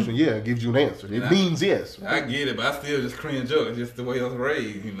asked me a question, yeah, it gives you an answer. It means yes. Right? I get it, but I still just cringe up. It's just the way I was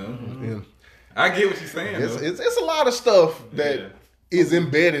raised, you know? Mm-hmm. Yeah. I get what you're saying, though. It's a lot of stuff that is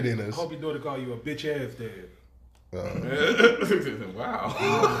embedded in us. I hope your daughter call you a bitch ass dad. Wow.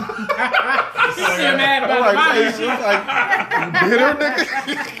 You're mad about the mommy. It's like, bitter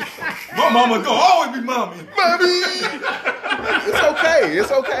nigga. My mama gonna always be mommy. Mommy.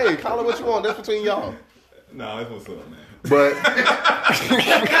 It's okay. Call it what you want. That's between y'all. No, that's what's up, man. But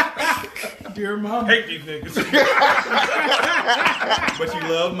Dear mom. Hate these niggas. But you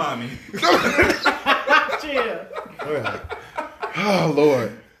love mommy. Chill. oh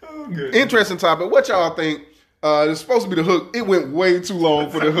Lord. Interesting topic. What y'all think? It's supposed to be the hook. It went way too long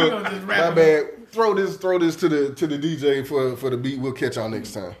for the hook. My bad. Throw this to the DJ for the beat. We'll catch y'all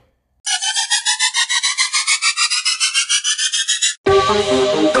next time.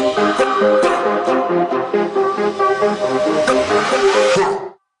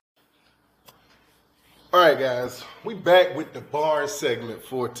 All right, guys. We back with the bar segment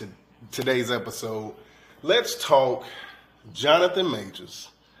for today's episode. Let's talk Jonathan Majors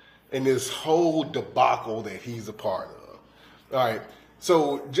and this whole debacle that he's a part of. All right.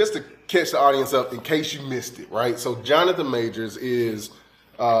 So just to catch the audience up in case you missed it, right? So Jonathan Majors is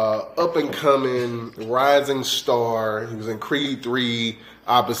up and coming, rising star. He was in Creed 3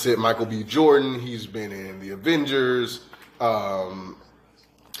 opposite Michael B. Jordan. He's been in The Avengers.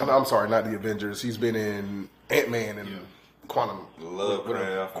 I'm sorry, not The Avengers. He's been in Ant-Man and Quantum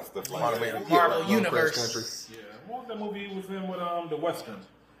Lovecraft and stuff like that. Marvel Lovecraft Universe. Country. Yeah. What was that movie he was in with the Western?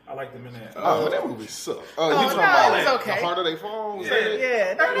 I liked him in that. Oh, that movie sucked. no, it was okay. The Harder They Fall? Was Yeah. that it?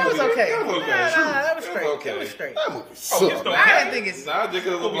 Yeah, that was okay. That was okay. That was straight. okay. It was straight. That movie sucked. I didn't think it's. Nah, just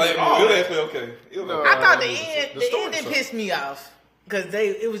because it was like, good actually okay. It was okay. I thought the story ending sucked. pissed me off because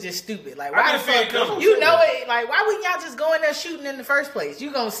it was just stupid. Like, I why the didn't see it fuck? coming. You know it. Like, why wouldn't y'all just go in there shooting in the first place?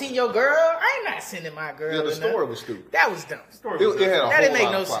 You gonna send your girl? I ain't not sending my girl. Yeah, the in there. story was stupid. That was dumb. It had a That didn't whole make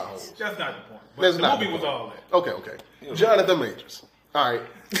lot no of plot sense. holes. That's not the point. But That's the not movie the was point. all that. Okay. Jonathan Majors. All right.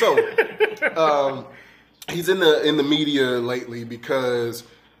 So, he's in the media lately because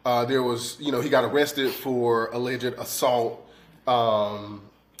there was, he got arrested for alleged assault, and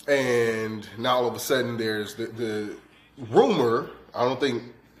now all of a sudden there's the rumor. I don't think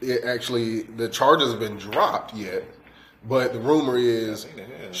the charges have been dropped yet, but the rumor is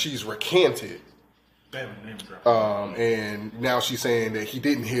she's recanted. And now she's saying that he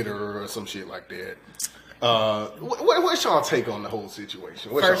didn't hit her or some shit like that. What's y'all take on the whole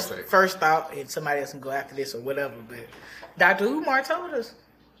situation? What's y'all take? First thought, and somebody else can go after this or whatever, but Dr. Umar told us.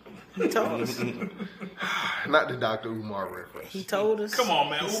 He told us. Not the Dr. Umar reference. He told us. Come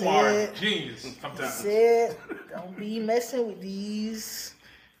on, man. He Umar, said- genius He sometimes. said, don't be messing with these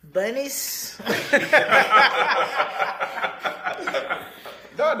bunnies.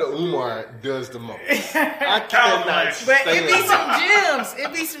 Dr. Umar does the most. I cannot But stand But it be some gems.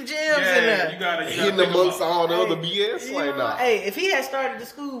 It be some gems in Yeah, there. you gotta hidden pick 'em amongst up. all the other BS. You Like, know, nah. hey, if he had started the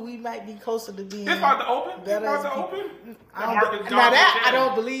school, we might be closer to being. It's about to open. It's better about as to people. open. Now that I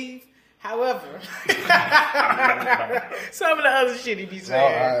don't believe. However, some of the other shit he be No,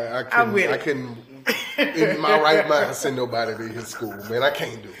 saying, I I'm with I it. couldn't, in my right mind, send nobody to his school, man. I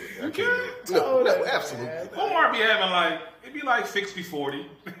can't do it. I can't do it. No, absolutely not. Omar be having it'd be like 60-40.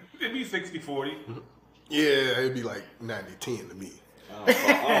 It'd be 60-40. Yeah, it'd be like 90-10 to me. I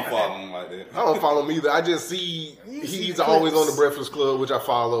don't follow him like that. I don't follow him either. I just see You see he's clips. always on the Breakfast Club, which I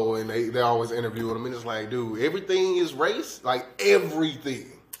follow, and they're always interviewing him. And it's like, dude, everything is race. Like, everything.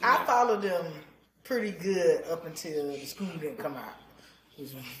 I followed them pretty good up until the school didn't come out. It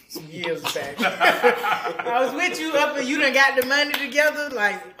was some years back. I was with you up and you done got the money together.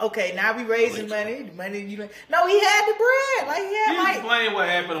 Like, okay, now we raising money. The money you no, he had the bread. Like he had You like. explain what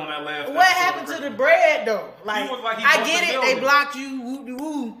happened on that last What episode. happened to the bread though? Like, was like he I bought get the it, building. they blocked you. Woo de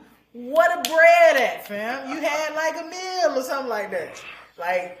woo. What a bread at, fam? You had like a meal or something like that.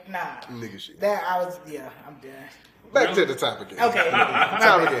 Like, nah. Nigga shit. That I'm done. Back to the topic again. Okay,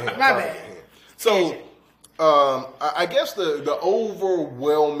 Topic at hand. my bad. So, I guess the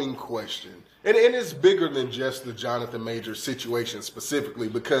overwhelming question, and it's bigger than just the Jonathan Majors situation specifically,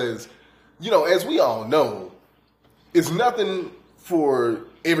 because, as we all know, it's nothing for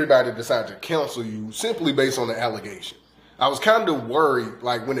everybody to decide to counsel you simply based on the allegation. I was kind of worried,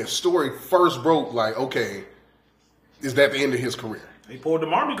 like, when his story first broke, like, okay, is that the end of his career? They pulled the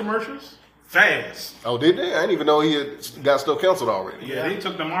Army commercials fast. Oh, did they? I didn't even know he had got stuff canceled already. Yeah, they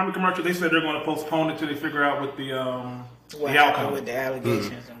took the Army commercial. They said they're going to postpone it till they figure out what the what outcome with the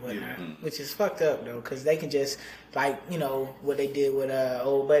allegations and whatnot, which is fucked up though, because they can just what they did with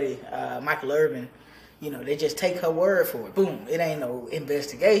old buddy Michael Irvin. They just take her word for it. Boom. It ain't no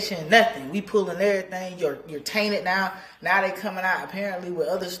investigation, nothing. We pulling everything. You're tainted now. Now they coming out apparently with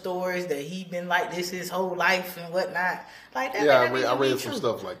other stories that he been like this his whole life and whatnot. Like that. Yeah, I read some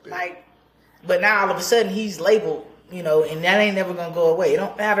stuff like that. But now all of a sudden he's labeled, and that ain't never gonna go away. It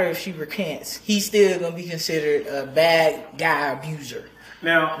don't matter if she recants. He's still gonna be considered a bad guy abuser.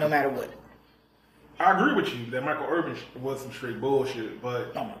 Now, no matter what. I agree with you that Michael Irvin was some straight bullshit,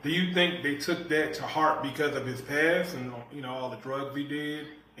 but do you think they took that to heart because of his past and all the drugs he did?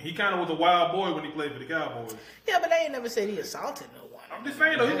 He kind of was a wild boy when he played for the Cowboys. Yeah, but they ain't never said he assaulted no one. I'm just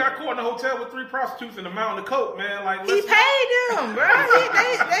saying though, he got caught in a hotel with 3 prostitutes and a mountain of coke, man. Like he paid them, bro.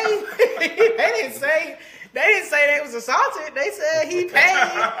 They didn't say they was assaulted. They said he paid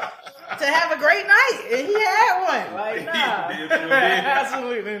to have a great night, and he had one. Like, nah,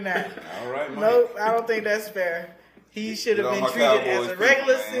 absolutely not. All right, Mike. Nope, I don't think that's fair. He should have been treated as a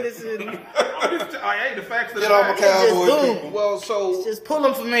regular citizen. Hey, the facts of Get on my Cowboys. Boom. Well, so just pull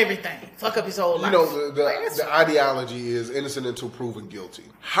him from everything. Fuck up his whole life. The ideology is innocent until proven guilty.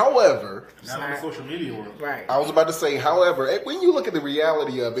 However, not in the social media world. Right. I was about to say, however, when you look at the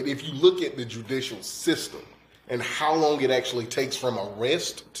reality of it, if you look at the judicial system and how long it actually takes from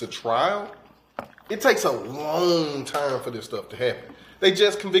arrest to trial, it takes a long time for this stuff to happen. They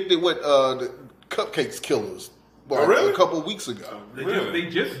just convicted the Cupcakes killers. Really? A couple of weeks ago. They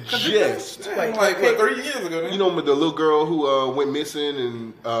just like 3 years ago. Then? The little girl who went missing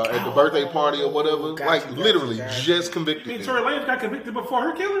and at the birthday party or whatever. Literally just convicted. You mean Tory Lanez got convicted before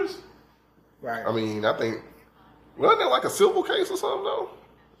her killers? Right. I mean, I think wasn't that like a civil case or something though?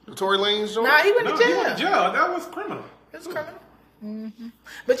 The Tory Lanez joint? Nah, he went to jail. He went to jail. That was criminal. It was criminal. Mm-hmm.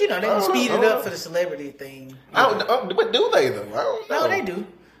 But they don't speed it up for the celebrity thing. But do they though? I don't know. No, they do.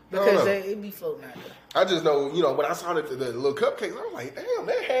 Because it be floating out there. I just know, when I saw the little cupcakes, I was like, damn,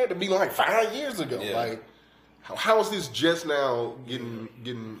 that had to be like 5 years ago. Yeah. Like, how is this just now getting?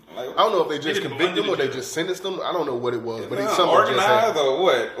 I don't know if they just convicted them or they just sentenced them. I don't know what it was, but it's something organized just happened. or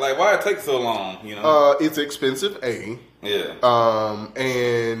what? Like, why it take so long? It's expensive. Yeah.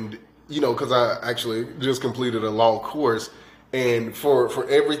 And because I actually just completed a law course, and for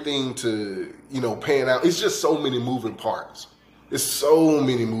everything to pan out, it's just so many moving parts. It's so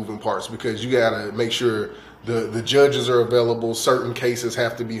many moving parts because you got to make sure the judges are available. Certain cases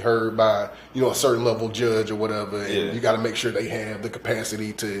have to be heard by, a certain level judge or whatever. And you got to make sure they have the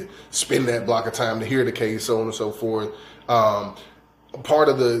capacity to spend that block of time to hear the case, so on and so forth. Part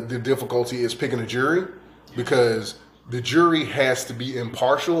of the difficulty is picking a jury because the jury has to be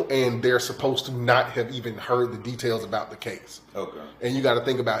impartial and they're supposed to not have even heard the details about the case. Okay. And you got to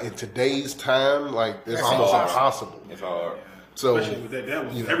think about in today's time, like it's almost impossible. It's hard. So, especially with that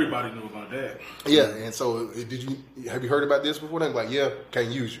was everybody knew about that. Yeah, and so have you heard about this before? They're like, yeah, can't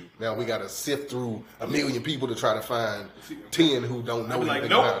use you. Now we got to sift through 1 million people to try to find 10 who don't know anything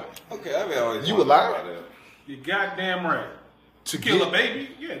about it. Okay, I've always you would lie? You goddamn right. To kill a baby,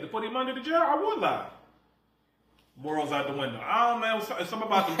 to put him under the jail, I would lie. Morals out the window. I don't know, it's something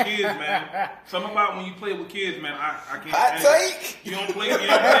about them kids, man. Something about when you play with kids, man. I can't. Hot take. You don't play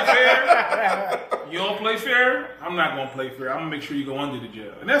fair. You don't play fair. I'm not gonna play fair. I'm gonna make sure you go under the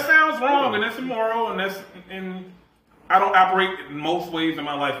jail. And that sounds wrong, and that's immoral, and I don't operate in most ways in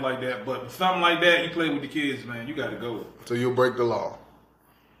my life like that. But something like that, you play with the kids, man. You got to go. So you'll break the law.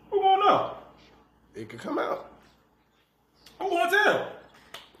 Who gonna know? It could come out. Who gonna tell?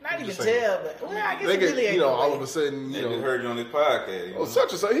 Not even tell, but I guess they it really ain't. All of a sudden, They heard you on this podcast.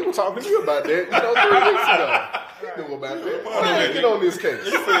 Such and such. He was talking to you about that, 3 weeks ago. He knew about that. Why did get on this case?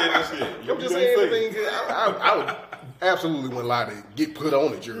 I'm just saying anything. I would absolutely wouldn't lie to get put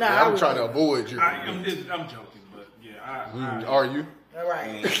on the jury. Nah, I'm trying to avoid jury. I'm joking, but yeah, are you? All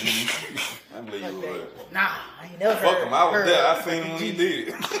right. I believe you would. Nah, I ain't never Fuck him. I was there. I seen him when he did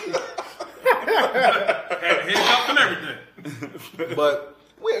it. Heads up and everything. But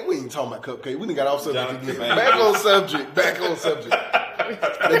we ain't talking about Cupcake. We done got off subject again. Back on subject.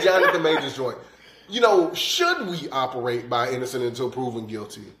 The Jonathan Majors joint. Should we operate by innocent until proven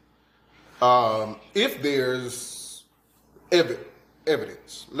guilty? if there's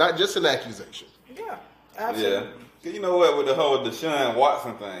evidence, not just an accusation. Yeah, absolutely. Yeah. You know what, with the whole Deshaun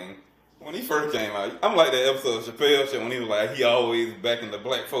Watson thing, when he first came out, I'm like that episode of Chappelle Show when he was like, he always backing the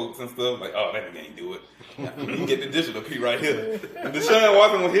black folks and stuff. Like, oh, that nigga ain't do it. You can get the digital P right here. And Deshaun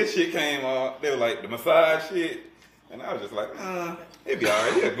Watson, when his shit came out, they were like, the massage shit. And I was just like, he'd be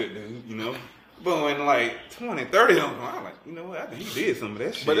alright. He a good dude, you know. But when like 20, 30 of them, I was like, you know what, I think he did some of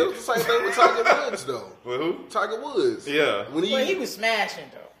that shit. But it was the same thing with Tiger Woods, though. With who? Tiger Woods. Yeah. When he was smashing,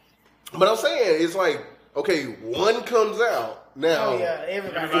 though. But I'm saying, it's like, okay, one comes out, now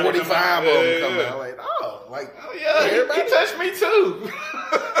everybody 45 of them come out. Like, he touched me too.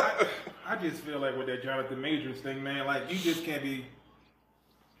 I just feel like with that Jonathan Majors thing, man, like you just can't be.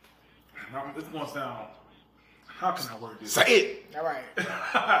 This is gonna sound. How can I word this? Say it. All right.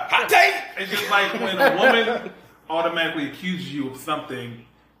 Hot take. It's just like when a woman automatically accuses you of something,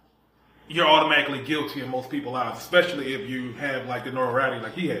 you're automatically guilty in most people's eyes, especially if you have like the notoriety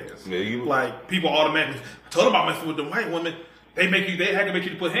like he has. Yeah, like people automatically told about messing with the white women. They had to make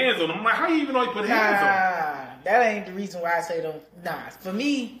you put hands on them. I'm like, how you even know you put hands on them? That ain't the reason why I say don't. Nah, for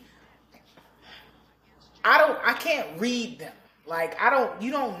me, I can't read them. Like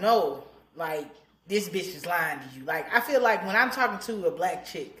you don't know. Like this bitch is lying to you. Like I feel like when I'm talking to a black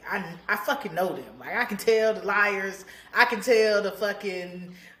chick, I fucking know them. Like I can tell the liars. I can tell the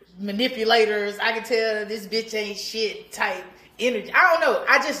fucking manipulators. I can tell this bitch ain't shit type energy. I don't know.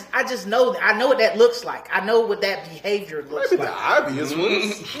 I just know that. I know what that looks like. I know what that behavior looks Maybe like. the obvious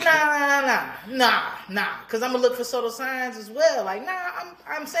ones. Nah. Because I'm gonna look for subtle signs as well. Like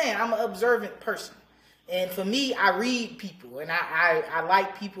I'm saying I'm an observant person, and for me, I read people, and I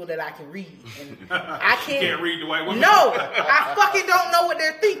like people that I can read. And I can't. You can't read the white women. No, I fucking don't know what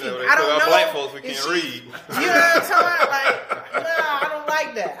they're thinking. I don't know. Black folks we can't read. You know what I'm talking about? Like, no, I don't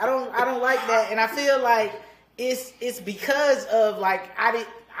like that. I don't like that, and I feel like it's because of like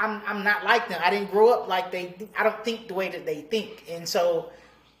I'm not like them. I didn't grow up like they. I don't think the way that they think, and so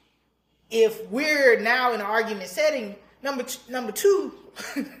if we're now in an argument setting, number two.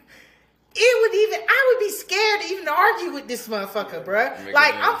 I would be scared even to argue with this motherfucker, bruh.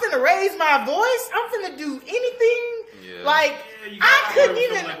 Like, I'm finna raise my voice. I'm finna do anything. Yeah. Like, I couldn't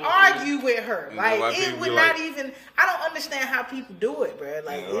even argue with her. You Like, know, it would not even, I don't understand how people do it, bruh.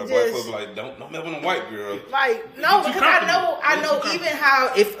 Like, it White just. folks like, don't mess with a white girl. Like, no, because I know even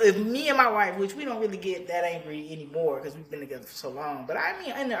how, if me and my wife, which we don't really get that angry anymore because we've been together for so long, but I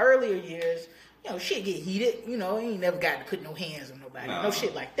mean, in the earlier years, you know, shit get heated. You know, you ain't never got to put no hands on nobody. No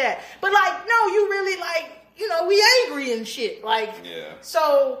shit like that. But, like, no, you really, like, you know, we angry and shit. Like,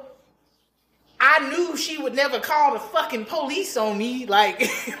 so I knew she would never call the fucking police on me. Like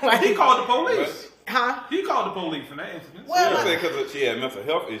he called the police. Huh? He called the police in that incident. Well, because she had mental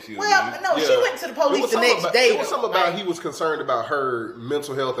health issues. Well, no, she went to the police the next day. It was something about he was concerned about her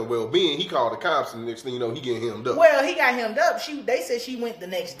mental health and well-being. He called the cops, and the next thing you know, he getting hemmed up. Well, he got hemmed up. They said she went the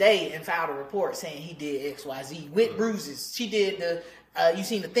next day and filed a report saying he did XYZ with bruises. She did the. You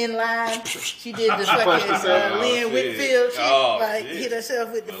seen the Thin Line? She did the fucking Lynn Whitfield shit. Hit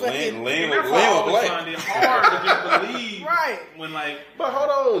herself with the fucking. Lynn was black. It hard to just believe. Right. When like. But hold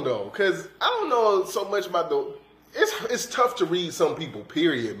on though, because I don't know so much about the. It's tough to read some people.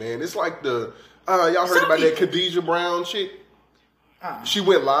 Period, man. It's like the y'all heard about that Khadijah Brown chick. She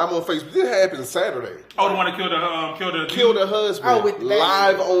went live on Facebook. This happened Saturday. Oh, the one that killed her husband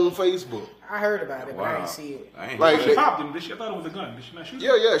live on Facebook. I heard about it, but I didn't see it. She popped him. I thought it was a gun. Did she not shoot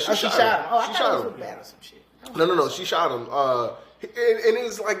him? Yeah, she shot him. Oh, I thought it was bad or some shit. No, she shot him. And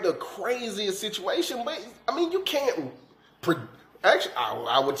it's like the craziest situation. But I mean, you can't. Actually,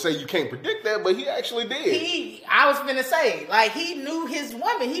 I would say you can't predict that, but he actually did. I was gonna say, like, he knew his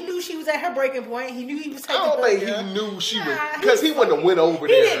woman. He knew she was at her breaking point. He knew he was taking. I don't think he knew she was, because he wouldn't have went over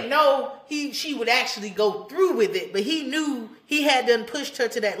there. He didn't know she would actually go through with it, but he knew he had done pushed her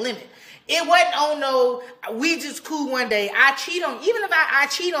to that limit. It wasn't on no, we just cool one day. I cheat on, even if I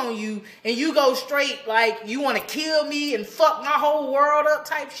cheat on you and you go straight, like, you want to kill me and fuck my whole world up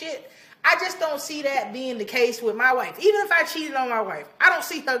type shit. I just don't see that being the case with my wife. Even if I cheated on my wife, I don't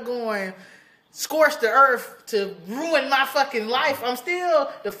see her going scorch the earth to ruin my fucking life. I'm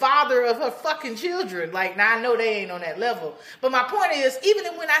still the father of her fucking children. Like, now I know they ain't on that level. But my point is,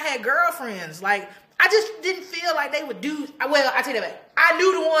 even when I had girlfriends, like, I just didn't feel like they would do. Well, I take that back. I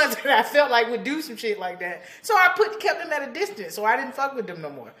knew the ones that I felt like would do some shit like that, so I kept them at a distance. So I didn't fuck with them no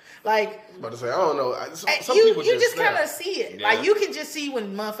more. Like, I was about to say, I don't know. Some you people just kind of see it. Yeah. Like, you can just see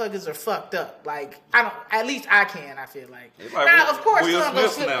when motherfuckers are fucked up. Like, I don't. At least I can. I feel like. Now, of course, some gonna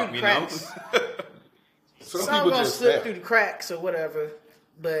slip through the cracks. Some gonna slip through the cracks or whatever.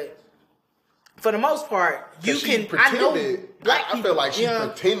 But for the most part, you can. Pretended, I know black people. I feel like she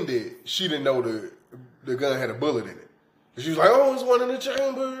pretended she didn't know the gun had a bullet in it. She was like, "Oh, it's one in the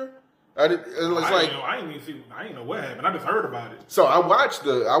chamber." I didn't know what happened. I just heard about it. So I watched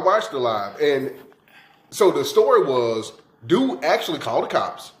the live, and so the story was, dude actually called the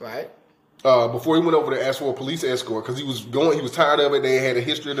cops. Right. Before he went over to ask for a police escort because he was tired of it. They had a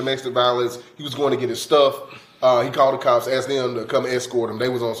history of domestic violence. He was going to get his stuff. He called the cops, asked them to come escort him. They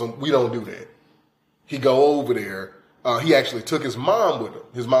was on some, we don't do that. He go over there. He actually took his mom with him.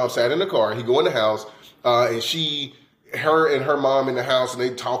 His mom sat in the car. He go in the house, and her and her mom in the house, and they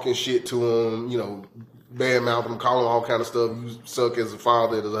talking shit to him, bad mouthing him, calling him all kind of stuff. You suck as a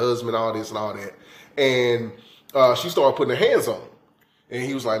father, as a husband, all this and all that. And she started putting her hands on him. And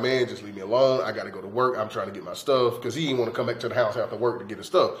he was like, man, just leave me alone. I got to go to work. I'm trying to get my stuff. Because he didn't want to come back to the house after work to get his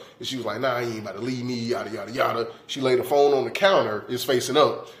stuff. And she was like, nah, he ain't about to leave me, yada, yada, yada. She laid the phone on the counter, it's facing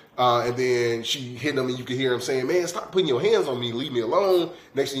up. And then she hit him, and you could hear him saying, man, stop putting your hands on me. Leave me alone.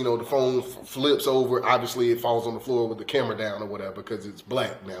 Next thing you know, the phone flips over. Obviously, it falls on the floor with the camera down or whatever because it's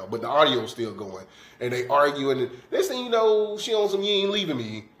black now. But the audio's still going. And they arguing. And next thing you know, she on some, you ain't leaving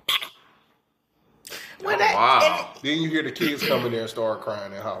me. Wow. Then you hear the kids come in there and start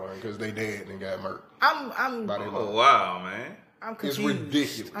crying and hollering because they dead and got murked. Wow, man. I'm confused. It's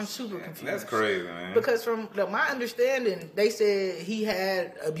ridiculous. I'm super confused. That's crazy, man. Because from my understanding, they said he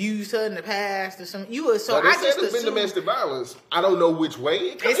had abused her in the past or something. They said it's been domestic violence. I don't know which way.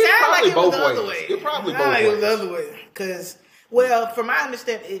 It sounds like it was the other way. It probably both ways. It was the other way. Because, well, from my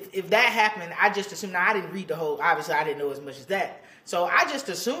understanding, if that happened, I just assumed. Now, I didn't read the whole. Obviously, I didn't know as much as that. So I just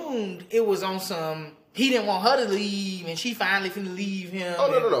assumed it was on some. He didn't want her to leave, and she finally finna leave him. Oh,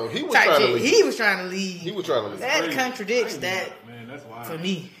 no. He was trying to leave. He was trying to leave. He was trying to leave. That contradicts that. Man, that's wild. For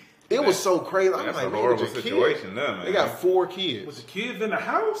me. It was so crazy. That's a horrible situation, man. They got 4 kids. With the kids in the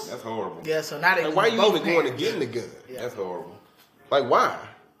house? That's horrible. Yeah, so now they why are you even going to get in the gun? Yeah. That's horrible. Like, why?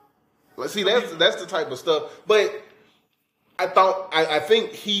 Let's see, that's the type of stuff. But I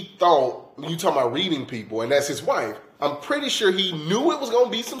think he thought, you talking about reading people, and that's his wife. I'm pretty sure he knew it was going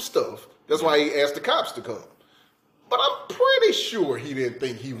to be some stuff. That's why he asked the cops to come. But I'm pretty sure he didn't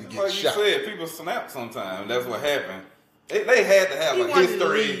think he would get shot. Like you said, people snap sometimes. That's what happened. They had to have a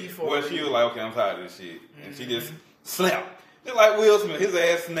history where she was like, okay, I'm tired of this shit. And she just snapped. Just like Will Smith, his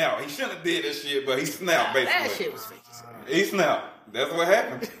ass snapped. He shouldn't have did this shit, but he snapped, basically. That shit was fake. He snapped. That's what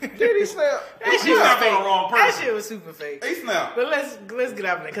happened. Did he snap? That shit was fake. On the wrong person. That shit was super fake. He snapped. But let's get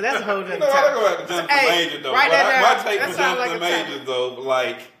out of there, because that's a whole other topic. I go back to Jonathan Majors, though. My take for Jonathan Majors, though,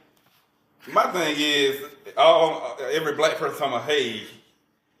 like, my thing is, every black person talking about, hey,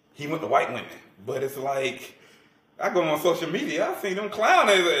 he went to white women. But it's like, I go on social media, I see them clown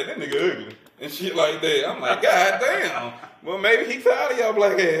ass, that nigga ugly, and shit like that. I'm like, God damn. Well, maybe he tired of y'all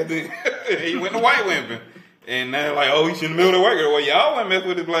black ass then. He went to white women. And now like, oh, he shouldn't move the white girl. Well, y'all wouldn't mess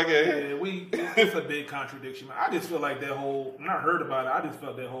with his black ass. Yeah, it's a big contradiction, man. I just feel like that whole, when I heard about it, I just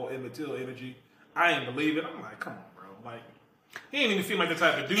felt that whole Emmett Till energy. I ain't believe it. I'm like, come on, bro. Like, he ain't even seem like the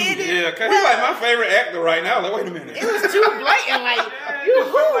type of dude. Yeah, because he's like my favorite actor right now. Like, wait a minute. It was too blatant.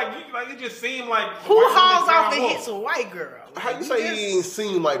 Like, it just seemed like who hauls off and hits a white girl? Like, how you say he ain't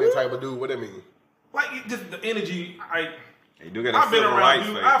seem like that type of dude? What that mean? Like, just the energy. You do get I've been around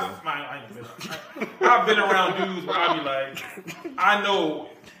dudes. I've been around dudes where I be like, I know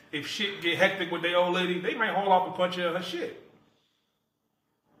if shit get hectic with their old lady, they might haul off and punch her shit.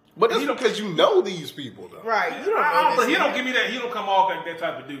 But that's because you know these people, though. Right. You but he don't give me that. He don't come off like that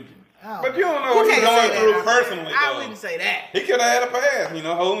type of dude. But you don't know what he's going through personally, I wouldn't say that. He could have had a past,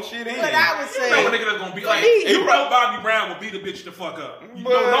 holding shit in. But I would say, you know a nigga that's gonna be like, you know Bobby Brown will beat a bitch the fuck up.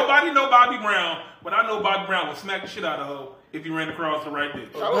 Nobody know Bobby Brown, but I know Bobby Brown will smack the shit out of her if you ran across the right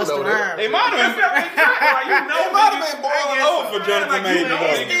bitch. I don't know that. It might have been boiling over for Jonathan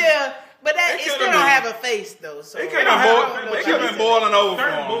Majors. But it still don't have a face though. So it could have been boiling over for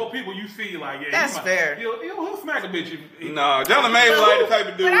certain him. bold people you see like, yeah, that's fair. He'll smack a bitch. No, Jonathan Majors like the type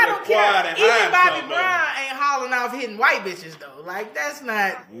of dude that's quiet and hiding. Even Bobby Brown ain't hauling off hitting white bitches though. Like that's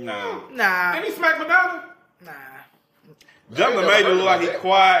not. No. Nah. Did he smack Madonna? Nah. Jonathan Majors look like he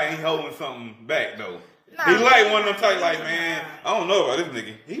quiet and he holding something back though. He like one of them type like, man, I don't know about this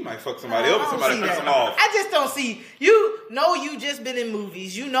nigga. He might fuck somebody else if somebody piss him off. I just don't see. You know you just been in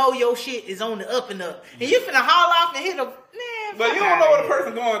movies. You know your shit is on the up and up. And you finna haul off and hit a... Man, but you don't know what a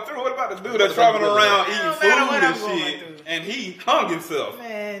person going through. What about the dude that's traveling around eating food and shit, and he hung himself?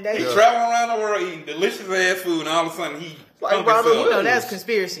 Man, he's traveling around the world eating delicious ass food, and all of a sudden he like Robin Williams. You know that's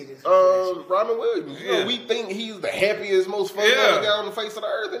conspiracy. Robin Williams. You know, we think he's the happiest, most fun guy on the face of the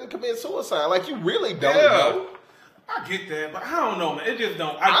earth, and he commits suicide. Like, you really don't know. I get that, but I don't know, man. It just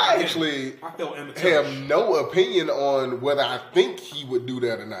don't. I feel immature. have no opinion on whether I think he would do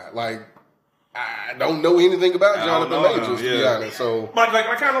that or not. Like, I don't know anything about Jonathan Majors, to be honest. So, like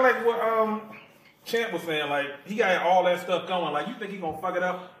I kind of like what Champ was saying. Like, he got all that stuff going. Like, you think he gonna fuck it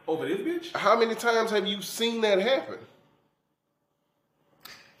up over this bitch? how many times have you seen that happen?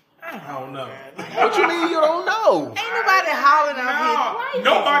 I don't know. What you mean you don't know? Ain't nobody hollering out here.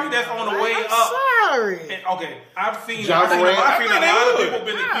 Nobody that's on the way up. Sorry. And, okay, I've seen John Morant. a lot of people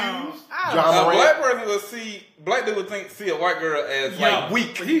been Wow. accused. John A Morant. black person will black dude would see a white girl as Young. like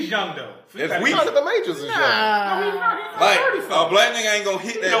weak. But he's young though. That's weak. Jonathan Majors is young. Like a black nigga ain't gonna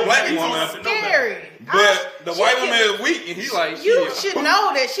hit that black woman. Scary. But the white She woman can- is weak, and he's like, You shit. should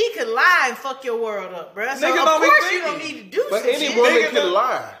know that she could lie and fuck your world up, bruh. So Niggas of don't be course you thinking. don't need to do But some any shit. woman Nigga can don't-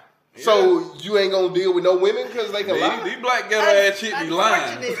 lie. So you ain't gonna deal with no women because they can lie? These black ghetto ass shit be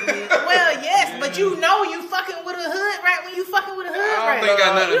lying. Unfortunately. Well, yes, but you know you fucking with a hood rat when you fucking with a hood rat. think it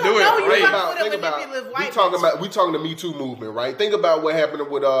got nothing to do with it, You right? don't know you fucking with a manipulative white we talking the Me Too movement, right? Think about what happened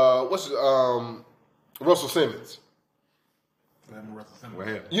with Russell Simmons. What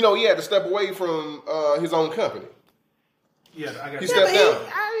happened? You know, he had to step away from his own company. Yeah, I got He you. stepped down. was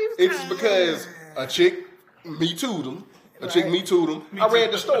It's kinda- because a chick Me Too'd him. Me Too'd him. I too.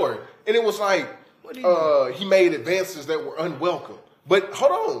 read the story, and it was like he made advances that were unwelcome. But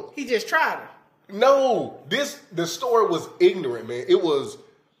hold on. He just tried her. No, the story was ignorant, man. It was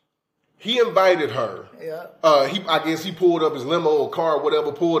he invited her. Yeah. I guess he pulled up his limo or car, or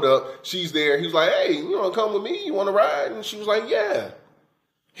whatever, pulled up. She's there. He was like, "Hey, you wanna come with me? You wanna ride?" And she was like, "Yeah."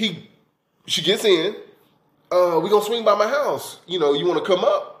 She gets in. We gonna swing by my house. You know, you wanna come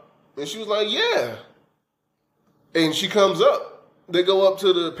up? And she was like, "Yeah." And she comes up. They go up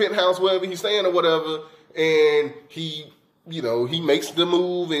to the penthouse, wherever he's staying or whatever, and he makes the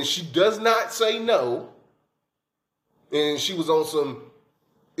move, and she does not say no. And she was on some,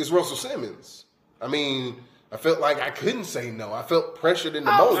 it's Russell Simmons. I mean, I felt like I couldn't say no. I felt pressured in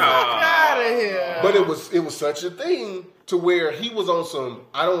the moment. Fuck out of here. But it was such a thing to where he was on some,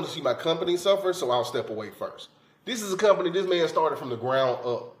 I don't want to see my company suffer, so I'll step away first. This is a company, this man started from the ground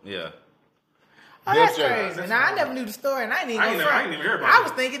up. Yeah. Oh, that's Def Jam. crazy. Now, I never knew the story, and I didn't even I know. ain't even hear about I it.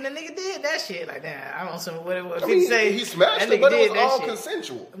 was thinking the nigga did that shit like that. I don't know what it was. I mean, say he smashed that it, nigga but it was did that all shit.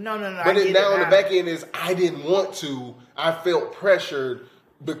 consensual. No. But I get now it on the now. back end is, I didn't want to. I felt pressured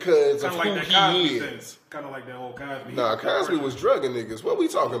because of Kind of like who that he Cosby thing. is. Kind of like that whole Cosby. Nah, Cosby was drugging niggas. What we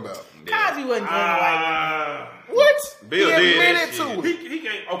talking about? Cosby wasn't doing white What? Bill he did admitted that to shit. it. He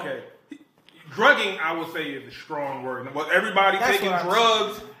can't. Okay. Drugging, I would say, is a strong word. But everybody That's taking what I'm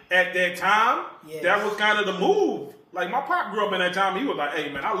drugs at that time, Yes. that was kind of the move. Like, my pop grew up in that time. He was like, "Hey,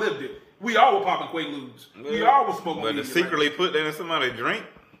 man, I lived it. We all were popping Quaaludes. We all was smoking But weed." to secretly put that in somebody's drink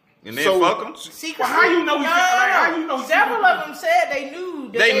and then So- fuck them? Secret. Well, how you know he- No, how you know he- Several of them said they knew.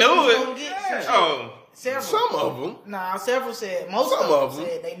 That They knew was it. gonna get some shit. Oh. Several. Some of them. Nah, several said. Most Some of of them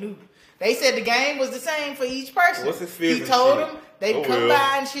them. said they knew. They said the game was the same for each person. What's his fizz He and told shit? them they'd Oh, come well.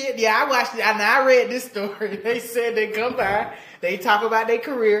 by and shit. Yeah, I watched it. And I read this story. They said they come by. They talk about their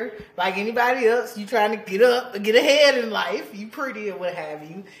career like anybody else. You trying to get up, get ahead in life. You pretty or what have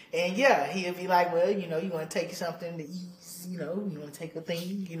you. And yeah, he'll be like, well, you want to take something to ease. You want to take a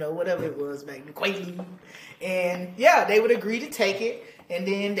thing. Whatever it was back in Quaalude. And yeah, they would agree to take it. And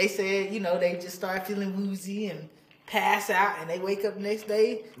then they said, they just start feeling woozy and pass out, and they wake up the next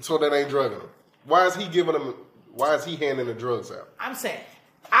day. So that ain't drugging them. Why is he giving them? Why is he handing the drugs out? I'm saying,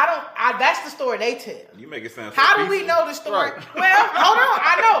 that's the story they tell. You make it sound so How do we peaceful. know the story? Right. Well, hold on.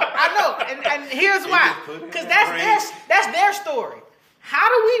 I know. And here's why. just put it in Because the that's their story. How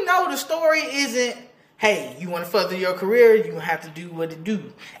do we know the story isn't, hey, you want to further your career, you're going to have to do what it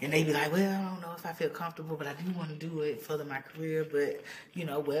do. And they be like, well, I don't know if I feel comfortable, but I do want to do it, further my career. But,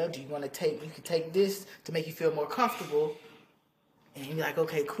 well, do you want to you can take this to make you feel more comfortable. And you be like,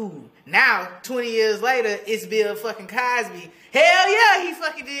 okay, cool. Now, 20 years later, it's Bill fucking Cosby. Hell yeah, he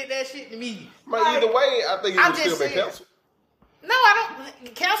fucking did that shit to me. But either way, I think he I'm would still just be saying. canceled. No, I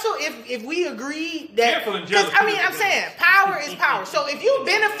don't cancel if we agree that, Cancel and because jealousy. I'm saying power is power. So if you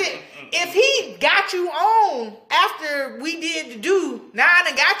benefit, if he got you on after we did the do, now I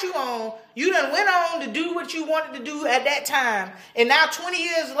done got you on, you done went on to do what you wanted to do at that time, and now 20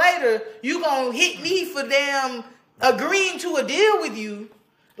 years later you gonna hit me for damn agreeing to a deal with you.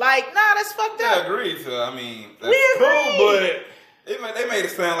 Like, nah, that's fucked I up. agree. So I mean, that's We cool, agree. but they made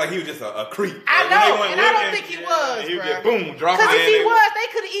it sound like he was just a creep. I Like, when know, they went and I don't looking, think he was, He was bruh. just boom, drop Because if in he and- was, they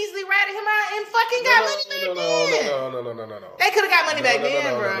could have easily ratted him out and fucking got money back then. No. They could have got money back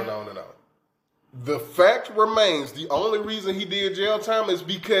then, bro. No. The fact remains, the only reason he did jail time is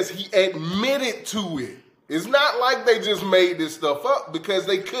because he admitted to it. It's not like they just made this stuff up because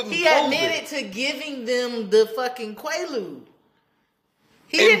they couldn't. He prove admitted it. to giving them the fucking Quaalude.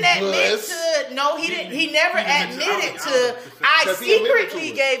 He didn't admit to. No, he didn't. He never admitted to. I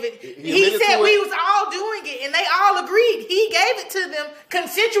secretly gave it. He said we was all doing it, and they all agreed. He gave it to them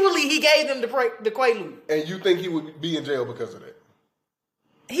consensually. He gave them the Quaalude. And you think he would be in jail because of that?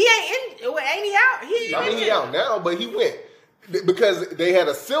 He ain't in. Ain't he out? He out now, but he went because they had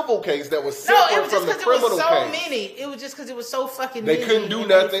a civil case that was No, separate it was from just the because it criminal was so case. many. It was just because it was so fucking They many. couldn't do and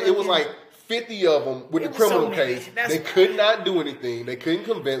nothing. It was fucking- like 50 of them with the It was so criminal many. case. That's They why. could not do anything. They couldn't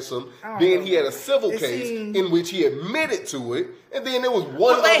convince him. I don't Then know. he had a civil It case seemed- in which he admitted to it. And then there was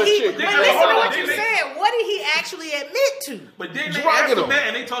one But other he, chick. but Hold listen to on, what they- you they- said. What did he actually admit to? But then they Drugging asked him him. that,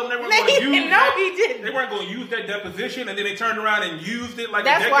 and they told him they weren't No, going to he- use no, that. he didn't. They weren't going to use that deposition, and then they turned around and used it like a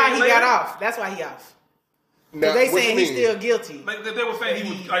That's decade why he later. got off. That's why he off. Now, They what saying you he's mean? still guilty. Like they were saying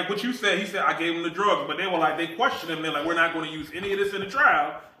he was like what you said. He said I gave him the drugs, but they were like they questioned him. They're like we're not going to use any of this in the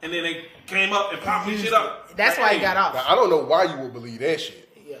trial, and then they came up and popped his shit up. That's why he got off. Now, I don't know why you would believe that shit.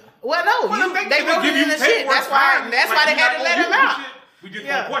 Yeah. Well, no, Well, they wrote it in the shit. That's why. That's why they had to let him out. We just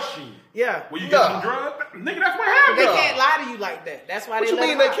Yeah. gonna question you. Yeah. Will you Nah. give him drugs, nigga? That's what They happened. Nah. can't lie to you like that. That's why What they you let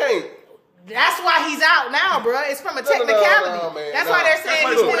mean him they out. can't? That's why he's out now, bro. It's from a No, no, no, technicality. no, man, that's no. why they're That's saying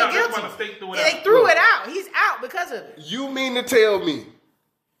why he's they threw it still out. That's why guilty. the state threw it They out. threw it out. He's out because of it. You mean to tell me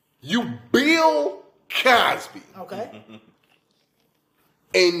you Bill Cosby Okay.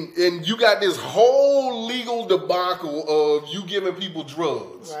 and you got this whole legal debacle of you giving people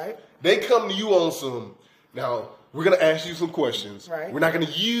drugs. Right. They come to you on some, now we're going to ask you some questions. Right. We're not going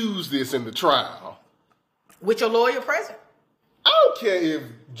to use this in the trial. With your lawyer present. I don't care if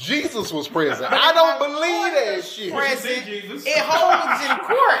Jesus was present. I don't believe that shit. Present. Jesus. It holds in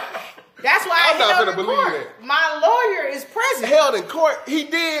court. That's why I'm I not held gonna in believe court. that. My lawyer is present. Held in court, he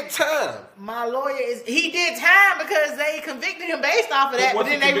did time. My lawyer is. He did time because they convicted him based off of that. But what's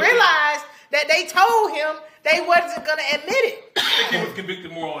then the they conviction? realized that they told him they wasn't gonna admit it. I think he was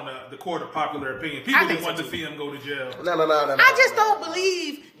convicted more on the court of popular opinion. People think just so, wanted to too. see him go to jail. No. I just don't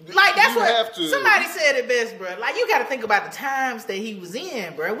believe. Like that's You what have to- somebody said it best, bro. Like you got to think about the times that he was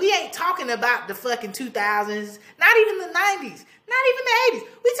in, bro. We ain't talking about the fucking 2000s, not even the 90s, not even the 80s.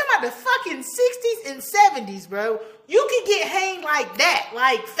 We talking about the fucking 60s and 70s, bro. You could get hanged like that,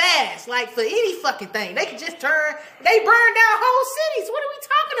 like fast, like for any fucking thing. They could just turn. They burned down whole cities. What are we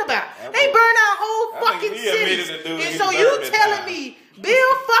talking about? They burned down whole I think fucking he admitted cities. to doing And it so in you Burbank telling time. me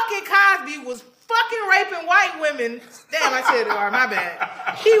Bill fucking Cosby was fucking raping white women. Damn, I said it wrong. My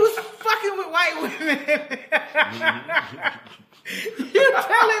bad. He was fucking with white women. You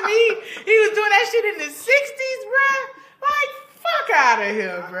telling me he was doing that shit in the 60s, bruh? Like, fuck out of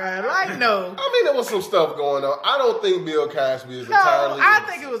here, bruh. Like, no. I mean, there was some stuff going on. I don't think Bill Cosby is No, entirely. I innocent.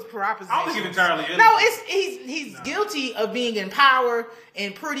 think it was proposition. I don't think he's entirely innocent. No, he's guilty of being in power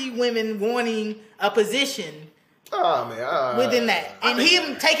and pretty women wanting a position Oh man, within that, and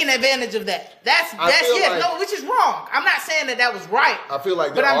him taking advantage of that. That's I feel yes, like- no, which is wrong. I'm not saying that was right. I feel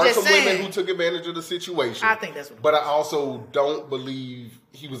like but there I'm are just some women saying- who took advantage of the situation. I think that's what. But I also don't believe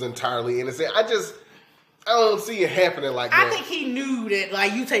he was entirely innocent. I don't see it happening like that. I think he knew that,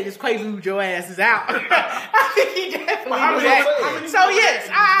 like, you take this Quaalude, your ass is out. I think he definitely how knew many- that. how many So people yes,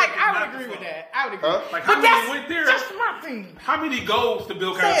 did I not would agree with before? that. I would agree. Huh? Like, But how many that's went there? just my thing. How many goes to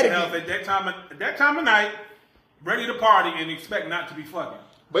Bill Say Cosby's it house again. at that time of night, ready to party, and expect not to be fucking?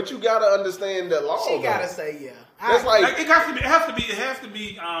 But you gotta understand the law. She though. gotta say yeah. That's I- like It has to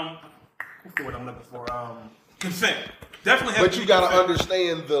be. What's the word I'm looking for? Consent. Definitely has But to you be got to consent.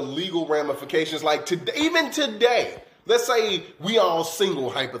 understand the legal ramifications. Like today, even today, let's say we all single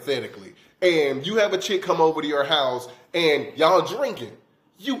hypothetically, and you have a chick come over to your house and y'all drinking.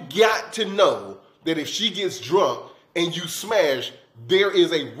 You got to know that if she gets drunk and you smash, there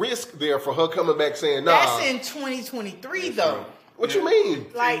is a risk there for her coming back saying, "Nah." That's in 2023 though. What you mean?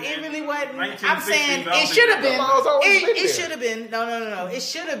 Like it really wasn't. I'm 1960s, saying I don't it should have think been. the law's always been It there. should have been. No. It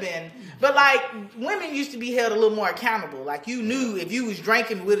should have been. But like women used to be held a little more accountable. Like you knew if you was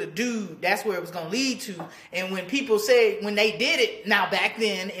drinking with a dude, that's where it was gonna lead to. And when people said when they did it, now back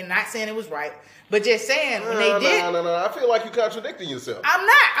then, and not saying it was right, but just saying when they did, No. I feel like you're contradicting yourself. I'm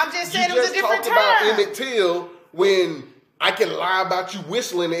not. I'm just saying You it was just a different talked about time. Emmett Till when I can lie about you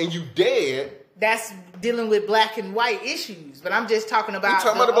whistling and you dead. That's dealing with black and white issues, but I'm just talking about. You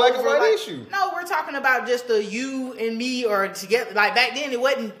talking about the black and overall- white issue. No, we're talking about just the you and me or together. Like back then, it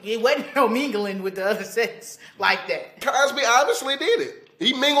wasn't no mingling with the other sex like that, Cosby obviously did it.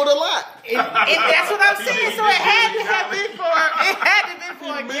 He mingled a lot. and that's what I'm saying. So it had to have been for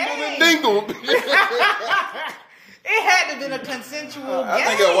a Mingled and game. dingled. It It had to have been a consensual I game.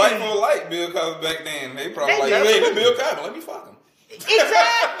 think a white folk like Bill Cosby back then. They probably like, hey, this Bill Cosby, let me fuck him.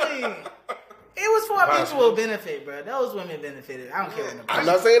 Exactly. It was for a mutual benefit, bro. Those women benefited. I don't care what nobody. I'm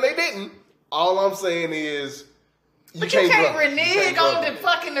not saying they didn't. All I'm saying is you can't renege on the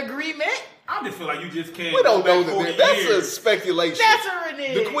fucking agreement. I just feel like you just can't. We don't know that. That's a speculation. That's a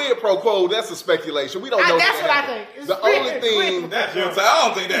renege. The quid pro quo, that's a speculation. We don't know. That's what I think. It's the only thing. That's your time. I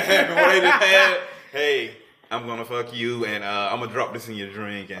don't think that happened where they just had, hey, I'm gonna fuck you and I'm gonna drop this in your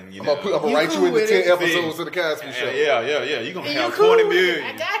drink and you know. I'm gonna write you into 10 episodes of the Cosby Show. Yeah. You're gonna And have cool 20 million.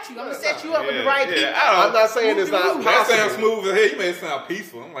 I got you. I'm gonna set you up with the right people. I'm not saying it's not That possible. sounds smooth as hell. You made it sound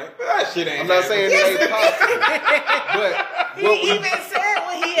peaceful. I'm like, that shit ain't. I'm not saying it ain't possible. He even said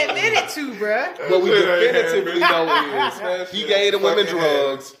what he admitted to, bruh. What we definitively know is he gave the women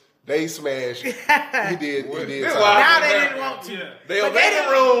drugs. They smashed. He did. Now they didn't want to. They But they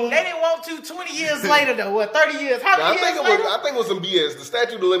didn't want to 20 years later, though. What, 30 years? How many years later? I think it was some BS. The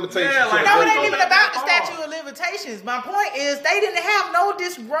statute of limitations. Yeah, like, No, it ain't even about the statute of limitations. My point is they didn't have no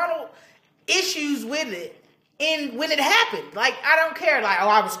disgruntled issues with it when it happened. Like, I don't care. Like, oh,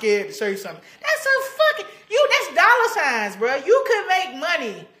 I was scared to say something. That's that's dollar signs, bro. You could make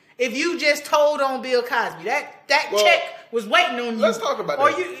money if you just told on Bill Cosby. That check was waiting on you. Let's talk about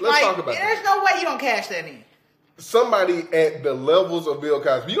that. Let's talk about that. There's no way you don't cash that in. Somebody at the levels of Bill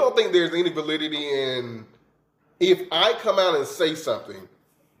Cosby, you don't think there's any validity in if I come out and say something,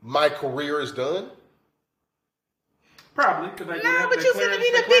 my career is done? Probably, because I Nah, but you finna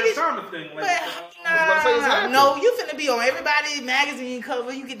be the biggest. No, you finna be on everybody's magazine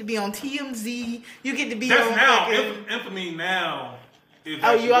cover. You get to be on TMZ. You get to be That's on. now. Infamy now.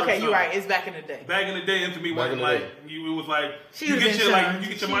 Oh, you okay? You're right. It's back in the day. Back in the day, Infamy wasn't like it was like you get your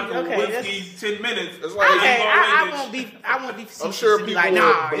Michael Lewinsky 10 minutes. It's like, okay, I won't be. I'm sure people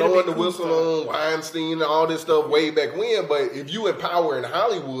were blowing the cool whistle on Weinstein and all this stuff way back when. But if you empower in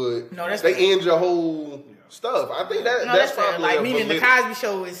Hollywood, they end your whole stuff. I think that's probably like meaning the Cosby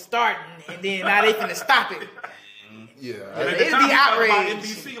Show is starting, and then now they finna stop it. Yeah, it'd be outraged. About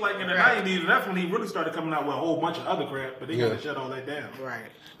NBC, like in the 90s, that's when he really started coming out with a whole bunch of other crap, but they got to shut all that down.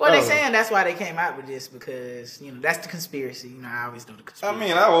 Right. Well, they're saying that's why they came out with this because that's the conspiracy. I always know the conspiracy. I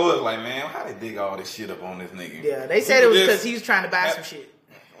mean, I was like, man, how they dig all this shit up on this nigga? Yeah, they said it was because he was trying to buy some shit.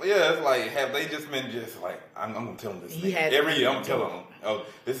 Yeah, it's like, have they just been like, I'm gonna tell him this nigga. Every year I'm gonna tell him, oh,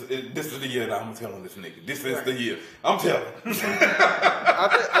 this is the year that I'm gonna tell him this nigga. This is the year. I'm telling him. I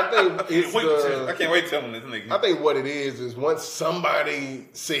think it's I can't wait to tell him this nigga. I think what it is once somebody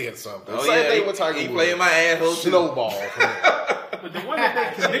said something. Oh, Same thing with Tiger Woods. He playing my asshole snowball. But the one that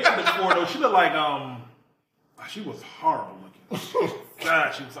they convicted him for, though, she looked like, she was horrible looking.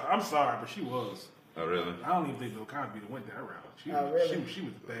 God, I'm sorry, but she was. Oh, really? I don't even think Bill Cosby went that route. She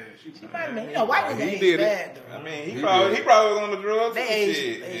was bad. She might have white women ain't bad though. I mean, he probably was on the drugs. They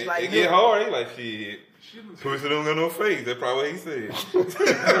age like it get hard. He like shit. Pussy don't got no face. That's probably what he said.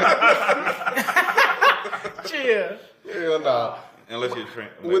 Chill. Hell nah. Unless you're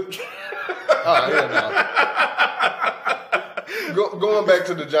Trent. Going back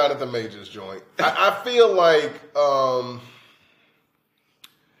to the Jonathan Majors joint, I feel like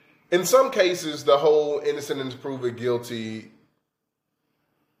in some cases the whole innocent until proven guilty,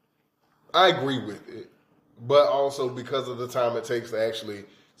 I agree with it, but also because of the time it takes to actually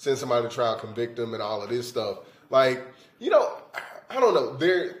send somebody to trial, convict them, and all of this stuff. Like, I don't know.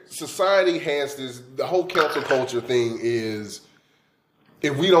 Society has this. The whole cancel culture thing is,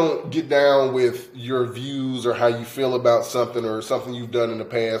 if we don't get down with your views or how you feel about something or something you've done in the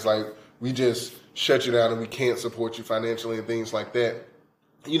past, like we just shut you down and we can't support you financially and things like that.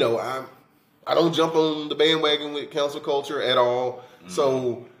 I don't jump on the bandwagon with cancel culture at all. Mm-hmm.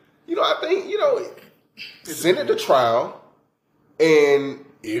 So, I think, send it to trial, and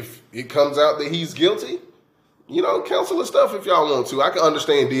if it comes out that he's guilty, cancel the stuff if y'all want to. I can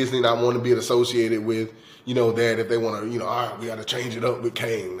understand Disney not wanting to be associated with, that if they want to, all right, we got to change it up with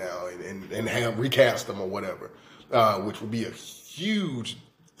Kane now and have recast him or whatever, which would be a huge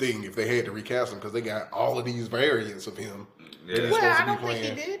thing if they had to recast him because they got all of these variants of him. Yeah. Well, I don't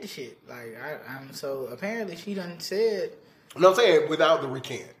think he did the shit. Like, so apparently she done said. No, I'm saying without the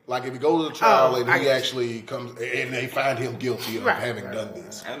recant. Like, if he goes to trial and he actually comes and they find him guilty of having done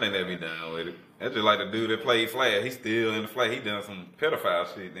this. I think they'd be down with it. That's just like the dude that played Flash. He's still in the Flash. He done some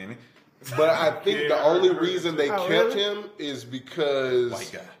pedophile shit, didn't he? But I think the only reason they kept him is because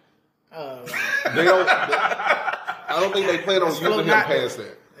white guy. They don't. I don't think they plan on using him past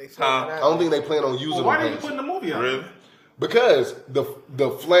that. I don't think they plan on using him. Why didn't you put in the movie out? Really? Because the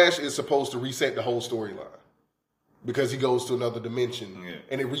Flash is supposed to reset the whole storyline. because he goes to another dimension,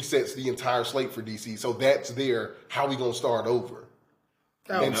 and it resets the entire slate for DC. So that's there. How we gonna start over?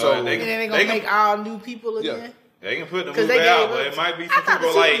 Oh, and so they gonna make all new people again. Yeah. They can put the movie out, but it might be some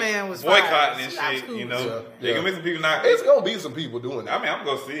people like boycotting and shit. You know, they can make some people not. It's gonna be some people doing that. I mean, I'm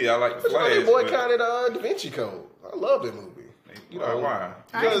gonna see it. I like the But Flash. they boycotted Da Vinci Code. I love that movie. You know why?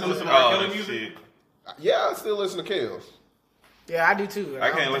 I used to listen to R. Kelly music. Yeah, I still listen to Kels. Yeah, I do too.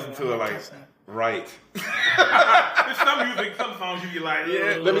 I can't listen to it like right. There's some music, some songs you be like,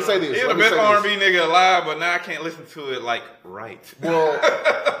 Yeah, Let me say this. He's the Let me best say R&B this. nigga alive, but now I can't listen to it like right. Well,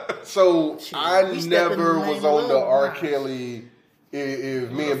 so I we step in never the was lane on of the love. R. Kelly.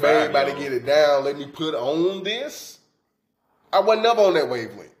 If me and Five, Barry about to yo. get it down, let me put on this. I wasn't never on that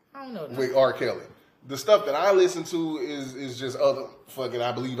wavelength I don't know. with R. Kelly. The stuff that I listen to is just other fucking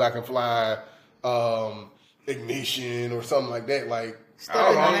I Believe I Can Fly, Ignition or something like that. Like Step in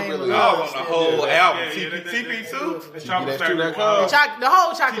the I lane don't of really- I love. was on the whole album. Yeah, TP2? The Chocolate That's true, that Factory. comes. The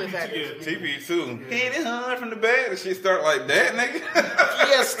whole Chocolate Factory. TP2. Hit it hard from the bed. She start like that, nigga.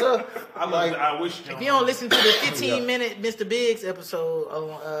 Fiesta. I wish. If you don't listen to the 15-minute Mr. Biggs episode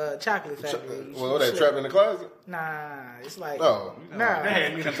on Chocolate Factory, you Well, should that Trap in the Closet? Nah, it's like No. nah. They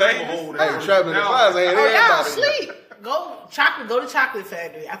had me Contagious? hold Hey, Trap in the Closet ain't Oh, y'all everybody. sleep. Go to Chocolate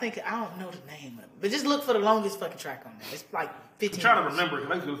Factory. I don't know the name of it, but just look for the longest fucking track on there. It's like 15. I'm trying to minutes. remember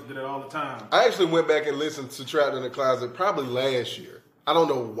because I used to listen to that all the time. I actually went back and listened to Trapped in the Closet probably last year. I don't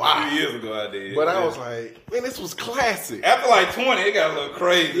know A why. few years ago I did. But I was like, man, this was classic. After like 20, it got a little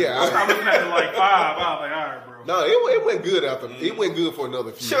crazy. Yeah, I started listening at like 5. I was like, all right, bro. No, it went good after. It went good for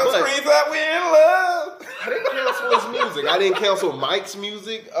another few. Show But screens out, we in love. I didn't cancel his music. I didn't cancel Mike's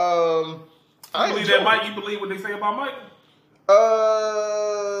music. I You believe enjoyed that Mike? You believe what they say about Mike?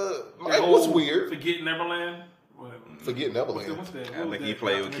 Mike was weird. Forget Neverland. Forget Neverland. What's that? I think he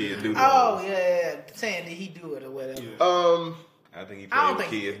played with kids doo-doo Oh hoes. yeah, saying did he do it or whatever. I think he I don't played with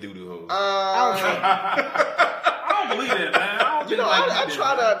think- kids doo-doo hoes. I don't believe that, man. I don't You think know, Mike I did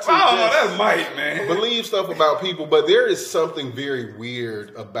try that. not to Oh, just that's Mike, man. believe stuff about people, but there is something very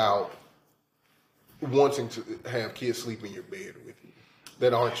weird about wanting to have kids sleep in your bed with you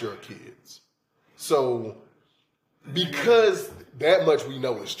that aren't your kids. So, because that much we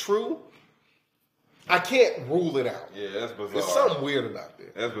know is true, I can't rule it out. Yeah, that's bizarre. There's something weird about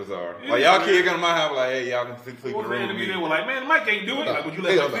that. That's bizarre. Like, y'all kids come to my house like, hey, y'all can sleep in the What was the room with interview? me. They were like, man, Mike ain't do it. No. Like, would you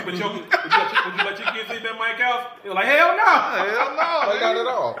let Hell your no. would you let your kids sleep at Mike's house? They were like, hell no. Hell no. Not at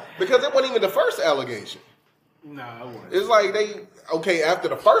all. Because it wasn't even the first allegation. Nah, I wouldn't. It's like after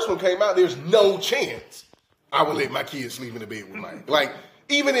the first one came out, there's no chance I would let my kids sleep in the bed with Mike. Like,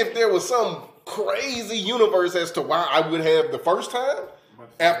 even if there was some crazy universe as to why I would have the first time,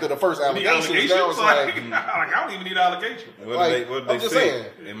 after the first The allegations, that was like, like, I don't even need allegations. What Like, did they I'm just say? saying.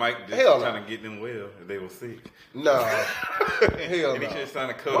 They might just Hell no. trying to get them well if they were sick. no, hell And he no. just trying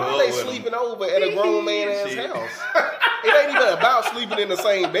to cuddle Why up are they with sleeping them. over at a grown man ass Shit. house? It ain't even about sleeping in the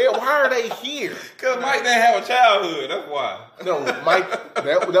same bed. Why are they here? Because Mike didn't have a childhood. That's why. No, Mike,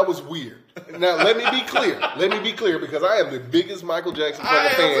 that was weird. Now, let me be clear. Let me be clear because I am the biggest Michael Jackson I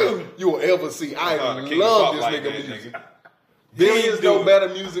am fan too. you will ever see. I The king love of this pop nigga like that, music. nigga. There He is do no it. better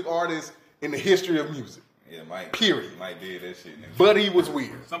music artist in the history of music. Yeah, Mike. Period. Mike did that shit. Nigga. But he was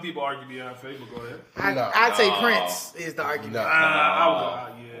weird. Some people argue Beyonce, but go ahead. No. I'd say No. Prince is the argument. No. I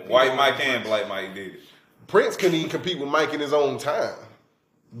would go, yeah. White Mike and black Mike did it. Prince couldn't even compete with Mike in his own time.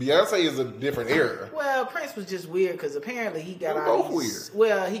 Beyonce is a different era. Well, Prince was just weird because apparently he got They're all both these.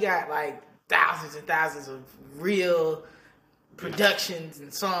 Well, he got like thousands and thousands of real productions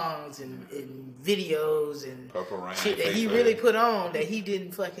and songs and videos and Purple Rain, shit that he Face really Ass. put on that he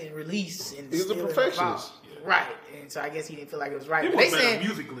didn't fucking release. And He's a still perfectionist. involved. Right? And so I guess he didn't feel like it was right. He But was they better saying,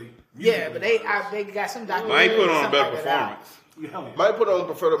 musically. yeah, but they got some documentaries. Mike put on a something better like that out. performance. Yeah. Mike put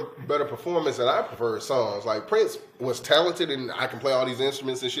on better performance, and I prefer songs. Like Prince was talented, and I can play all these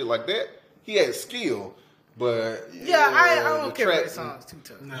instruments and shit like that. He had skill, but Yeah, I the don't care for track- the songs too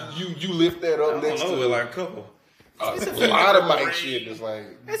tough. You lift that up I next don't know, to like a couple. a lot of Mike shit. It's like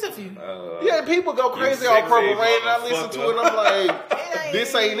It's a few. yeah, people go crazy You on sexy Purple Rain, and I listen to it. I'm like, ain't-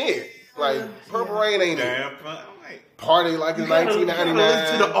 this ain't it. Like Purple Rain ain't it. Damn fun. Party like it's Listen to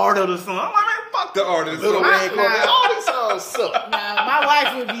 1999. the art of the song. I'm like, man, fuck the artist. Little My- Man Corvette. nah. All these songs suck. Now, my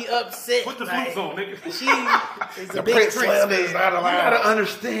wife would be upset. Put the like, flutes on, nigga. She is a The big Prince Prince slander fan. is not You allowed. gotta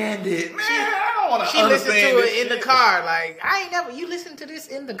understand it, man. I don't want to She listened understand to this it in the shit. car. Like, I ain't never. You listen to this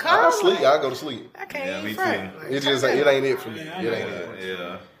in the car? I sleep. Like, I go to sleep. I can't Yeah, even me front. too. Like, It just it ain't it for me. It ain't it.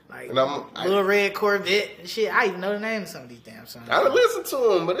 Yeah. Like And Little Red Corvette and shit. I even know the name of some of these damn songs. I done listened to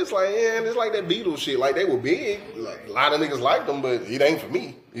them, but it's like, yeah, it's like that Beatles shit. Like, they were big. Like, a lot of niggas liked them, but it ain't for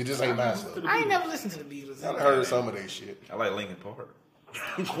me. It just ain't my stuff. I ain't never listened to the Beatles. I done heard some of that shit. I like Linkin Park.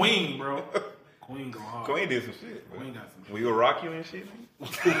 Queen, bro. Queen go hard. Queen did some shit. Queen got some shit. We will rock you and shit.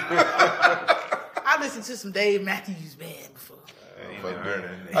 I listened to some Dave Matthews Band before. I ain't never heard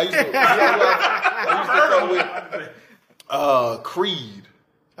that. I used to fuck with Creed.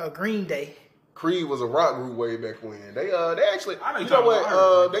 Green Day. Creed was a rock group way back when. They actually, I know you you know talking what?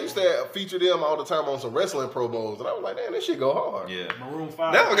 about They used to feature them all the time on some wrestling promos, and I was like, damn, this shit go hard. Yeah. Maroon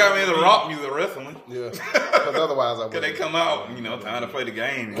 5. That's what got me into rock music wrestling. Yeah, because otherwise I Cause would. they come out, time to play the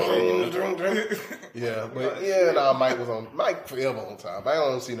game. And shit, Yeah, but Mike forever on top. I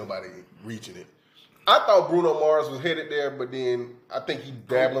don't see nobody reaching it. I thought Bruno Mars was headed there, but then I think he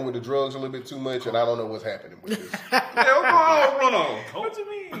dabbling with the drugs a little bit too much, and I don't know what's happening with this. Yeah, what's going on, Bruno? What you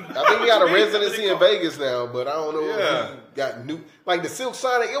mean? I think he got a residency in Vegas now, but I don't know if he got new. Like the Silk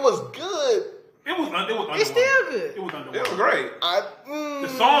Sonic, it was good. It was underwhelming. It's still good. It was underwhelming. It was great. The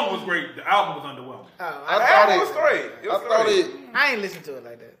song was great. The album was underwhelming. I It was great. I thought it. I ain't listened to it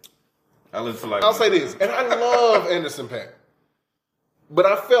like that. I listen to like. I'll say this, and I love Anderson .Paak, but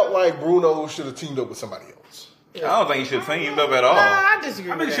I felt like Bruno should have teamed up with somebody else. I don't think he should have teamed up at all. Nah, I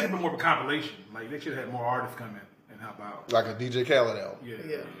disagree I with think it should that. have been more of a compilation. Like, they should have had more artists come in and help out. Like a DJ Khaled album.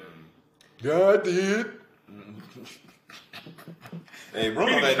 Yeah. God did. Hey,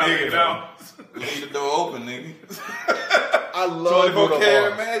 Bruno, We that can nigga it out. leave the door open, nigga. I love 24 Bruno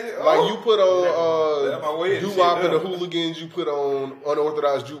karat Mars. magic. Like Oh. you put That's my on way of Doo-Wop shit, and the though. Hooligans, you put on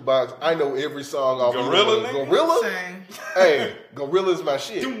Unorthodox Jukebox. I know every song off Gorilla, either one. nigga? Gorilla? Same. Hey, Gorilla's my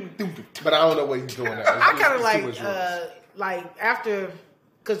shit. But I don't know what he's doing now. I kind of It's too much drugs. like after,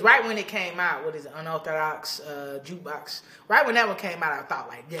 because right when it came out, what is it, Unorthodox Jukebox? Right when that one came out, I thought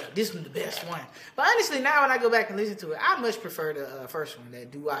like, yeah, this was the best one. But honestly, now when I go back and listen to it, I much prefer the first one,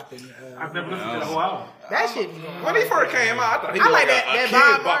 that Doo-Wop and I've never listened to the whole album. that shit. When he first came out, I thought he I was like a that kid's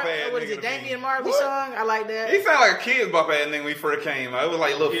Bob bop Marley, ass what is nigga it, to me. Damian Marley What? song? I like that. He sounded like a kid's bop ass nigga when he first came out. It was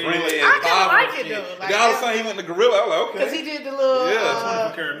like a little Yeah. friendly I and kinda positive like it, shit. though. Like, Then all of a sudden he went to Gorilla. I was like, okay. Because he did the little,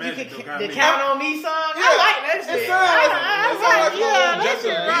 Yeah, 24 karat you magic, can, though, got the me. Count on Me song. Yeah. I like that It shit. sounds I like like, yeah, little that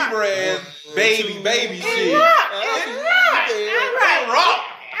Justin shit rock. Bieber ass baby shit. It rock. It's rock. It's right. rock.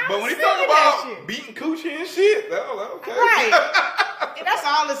 But when he I'm talk singing that about shit. beating coochie and shit, that was like, okay. Right. And that's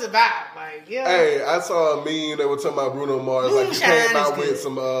all it's about. Like, yeah. Hey, I saw a meme that was talking about Bruno Mars. Like he Moonshine came out is with good.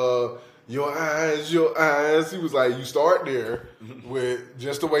 some your eyes. He was like, you start there with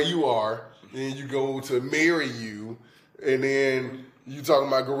just the way you are, then you go to marry you, and then you talking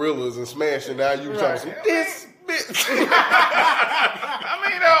about gorillas and smashing. Now you talking some this bitch. I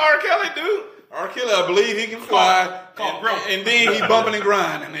mean, that R. Kelly dude. R. Kelly, I believe he can fly. Called Bro. And then he bumping and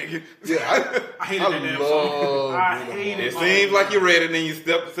grinding, nigga. Yeah, I hated that damn song. I hated It it. seems like you're ready, and then you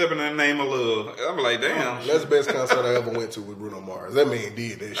stepping in the name of love. I'm like, damn. That's the best concert I ever went to with Bruno Mars. That man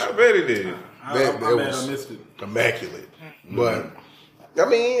did that I shit. bet he did. That I was missed it. immaculate. But I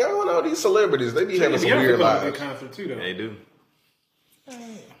mean, I don't know, these celebrities, they be having some weird lives. concert too, though. They do.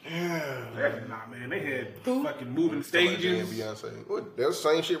 Nah, man, they had fucking moving And stages. Beyonce. What? That's the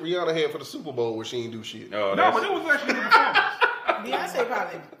same shit Rihanna had for the Super Bowl where she ain't do shit. Oh, No, that's, but it was actually a good performance. Beyonce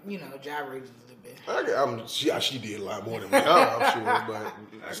probably, gyrated a little bit. She did a lot more than Rihanna, I'm sure, but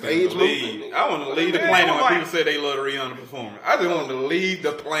stage movement. I want to leave the planet when people say they love the Rihanna performance. I just want to leave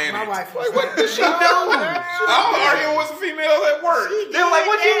the planet. My wife was Like, what did she do? I'm arguing with some females at work. They're like,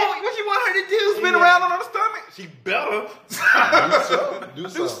 what you want her to do? Spin around on her stomach? She better. Do Do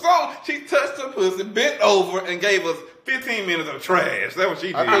something. something. She touched her pussy, bent over, and gave us 15 minutes of trash. That's what she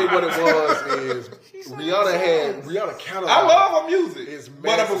did. I think what it was is Rihanna catalog. I love her music, It's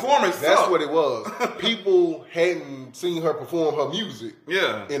but her massive. performance That's sucked. what it was. People hadn't seen her perform her music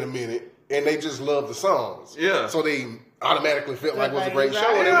Yeah. in a minute, and they just loved the songs. Yeah. So they automatically felt like it was a great Right. show,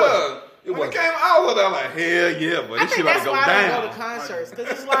 and it Yeah. wasn't. It When it wasn't. came out, I was like, hell yeah, but I this think shit about that's to go why I don't go down. to concerts, because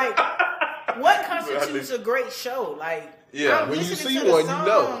it's like, what constitutes a great show? Like, Yeah. I'm When you listening see to the one, you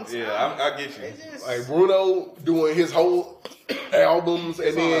know. songs. Yeah, I get you. It's just, Like Bruno doing his whole albums,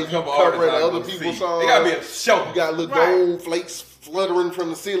 and then you couple covering artists I other go people's see. songs. It gotta be a show. You got little Right. gold flakes fluttering from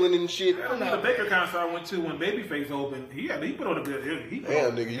the ceiling and shit. The Baker concert I went to when Babyface opened, he put on a good. He put Damn,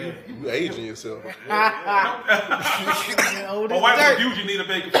 on- nigga, you aging yourself. old My as wife dirt. refused Nita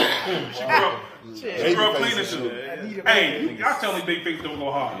Babyface. She grew up. She grew up Babyface cleaning and too. I Hey, y'all tell me Babyface don't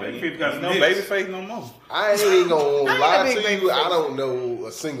go hard. Babyface got some No hits. Babyface no more. I ain't gonna lie lie pick to you, I Babyface. don't know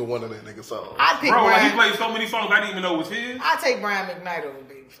a single one of that nigga's songs. I pick Bro, he Brian. played so many songs I didn't even know was his. I take Brian McKnight over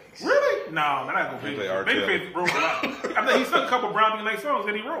Babyface. Really? No, man, I go He play R. Kelly. Babyface wrote a lot. I think he sung a couple Brown B. Lake songs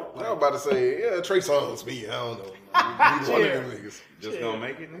that he wrote. I was about to say, yeah, Trey Songz, me. I don't know. Neither one of them niggas. Just gonna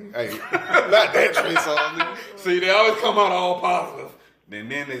make it, nigga. Hey, not that Trey Songz, nigga. See, they always come out all positive. And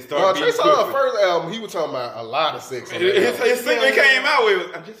then they start Trey being Songz' pussy. first album, he was talking about a lot of sex. On that His album. single he came out with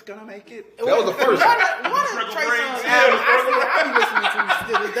was, I'm just gonna make it. That was the first one. One of Trey Songz Yeah, albums, I be listening to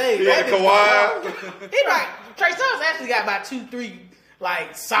still today. Yeah, That bitch Kawhi. He like Trey Songz actually got about 2-3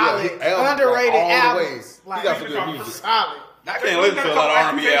 like solid, his albums, underrated like, all the albums. way. He got some good like, music. solid. I can't listen to a lot of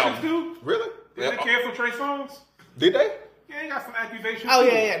R&B albums. Too. Really? Did they cancel Trey Songz? Did they? Yeah, he got some accusations. Oh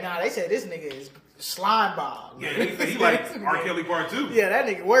too. yeah. Nah, they said this nigga is slime ball. Yeah, he like R. Kelly Part 2. Yeah, that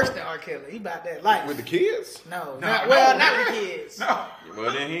nigga worse than R. Kelly. He about that life. With the kids? No, No, not, no, well, man. not the kids. No.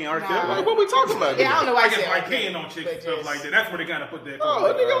 Well, then he ain't R. Nah. Kelly. Like, what we talking about? Yeah, I don't know why I I guess said like R. Kelly, peeing on chicks and but stuff just- like that. That's where they kind of put that. Oh, a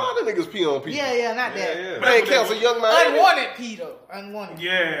lot of niggas pee on people. Yeah, not that. Yeah, But they cancel Young Miami. Unwanted pee though. Unwanted.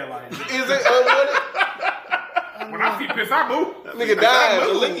 Yeah, like Is it unwanted? when I see piss, I move. Nigga died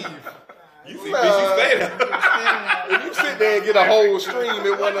to leave. You see, bitch, you stay there. If you sit there and get a whole stream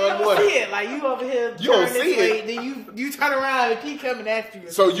in one You don't unwanted. see it. Like you over here You don't turn this see way, it. then you turn around and pee coming at you.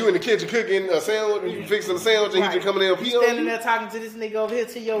 So you in the kitchen cooking a sandwich, and you fixing a sandwich, and he just coming in and pee You on standing you? there talking to this nigga over here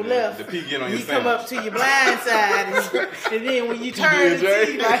to your left. The pee get on He your come up sandwich. to your blind side, and then when you turn and did,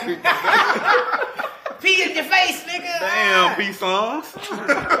 see, Jay? like, pee in your face, nigga. Damn, P songs. Hell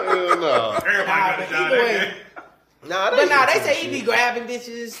no. Everybody got but to die either that way. day. Nah, But nah, they say he be grabbing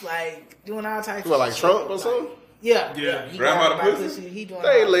bitches, like doing all types What, of like shit. Trump or something? Yeah, Yeah. He Grab by grabbing the my pussy? He doing They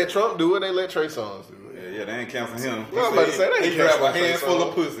all ain't that. let Trump do it. They let Trey Songz do it. Yeah, they ain't counseling him. I was about to say, they ain't he grabbed a counseling Trey handful of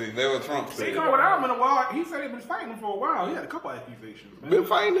Songz. pussy. That's what Trump He said. come with album in a while. He said he been fighting him for a while. He had a couple accusations. Man. Been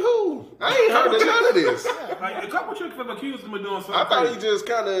fighting who? I ain't heard of none of this. Like a couple chicks have accused him of doing something. I thought he crazy. just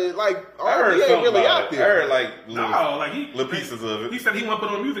kind of like, I heard he ain't something really about out it. there. I heard like No, like he little pieces of it. He said he want to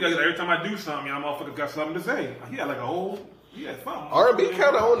put on music. Like, every time I do something, y'all motherfuckers got something to say. He had like a whole. He had something. R&B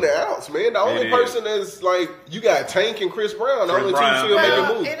kind of on the outs, man. The only is. person that's like, you got Tank and Chris Brown. The Chris only Brown. two still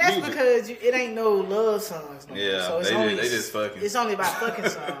Well, making and that's music. because it ain't no love songs. No more. Yeah, so it's they only, just fucking. It's only about fucking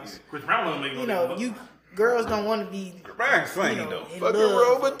songs. Chris Brown don't make no You know, music. you girls don't want to be, Brian you sing know, though. in Fucking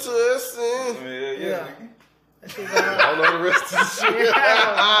love. Robitussin. Yeah. That shit go I hard. don't know the rest of the shit. Yeah.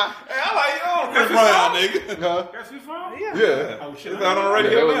 Hey, I like you on Chris Brown, nigga. Huh? That's his song. Yeah. Yeah. Oh shit! It's out on the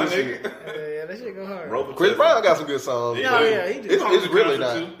radio Yeah, now, that was his nigga. Yeah, that shit go hard. Robert Chris Tesla. Brown got some good songs. Yeah. No, yeah, he do. It's really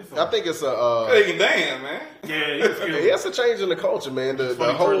Country, not. too. It's I think it's a. They can dance, man. Yeah, he's skilled. Yeah, it's a change in the culture, man. The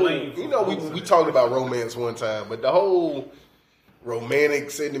funny whole, Tory Lanez you know, we talked about romance one time, but the whole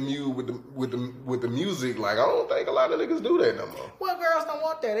romantic setting the mood with the music, like I don't think a lot of niggas do that no more. Well, girls don't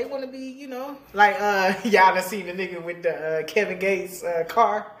want that. They want to be, you know, like y'all done seen the nigga with the Kevin Gates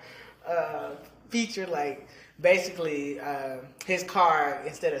car feature. Like basically, his car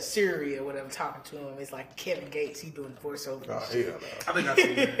instead of Siri or whatever talking to him, it's like Kevin Gates. He doing voiceover. Oh, and shit. hell no. I think I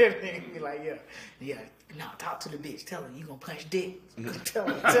see that. He be like, yeah. No, talk to the bitch. Tell her you gonna punch dick. Tell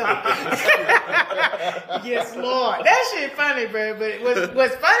her. Yes, Lord. That shit funny, bro. But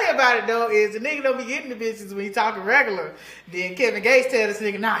what's funny about it though is the nigga don't be getting the bitches when he talking regular. Then Kevin Gates tell this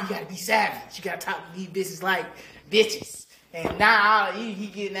nigga, nah, you gotta be savage. You gotta talk to these bitches like bitches. And now he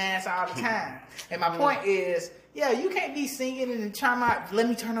getting ass all the time. And my point is, yeah, you can't be singing and trying out. Let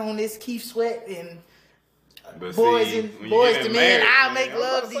me turn on this Keith Sweat and But boys see, and when you boys getting to men. married, I'll man, make I was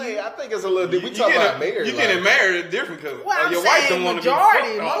love about to to say, you. I think it's a little different. We You talk getting, about marriage. you getting married is different because Well, I'm your wife saying don't want to be majority,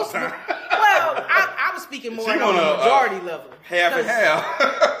 fucked all most the time. well, I was speaking more She on the wanna, majority level. Half and 'Cause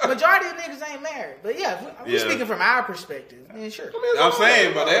half. Majority of niggas ain't married, but yeah, we're Yeah. speaking from our perspective. Yeah, sure. I'm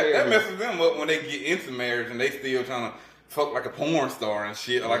saying, but that messes them up when they get into marriage and they still trying to fuck like a porn star and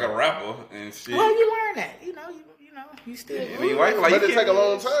shit, or like a rapper and shit. Well, you learn that, you know, you still. I mean, wife like But you it can't- take a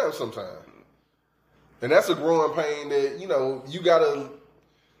long time sometimes. And that's a growing pain that, you know, you gotta,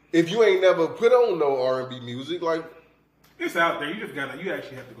 if you ain't never put on no R&B music, like, It's out there. You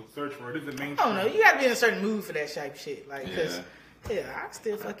actually have to go search for it. It's a main. I don't know. You gotta be in a certain mood for that type shit, like, cause Yeah. I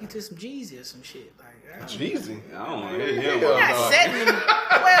still fuck you to some Jeezy or some shit, like. I don't know. Jeezy. I don't want to hear him. You're not setting them.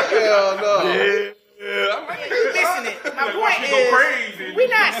 Well, Hell no. Yeah, I mean, you missing it. My Like, point watch me go is, crazy. we're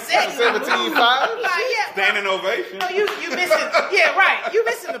not setting the mood. 17.5? Like, yeah, standing ovation. no, you missing. Yeah, right. You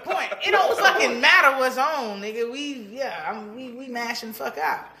missing the point. It don't fucking matter what's on, nigga. We mashing fuck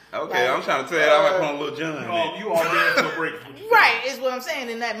out. Okay, Like, I'm trying to tell you, I might put on Lil Jon. You all dance to a break. Right, is what I'm saying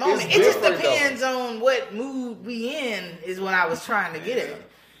in that moment. It's It just different, depends on what mood we in. Is what I was trying to get at.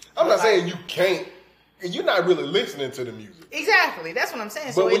 I'm not saying you can't you're not really listening to the music. Exactly, that's what I'm saying.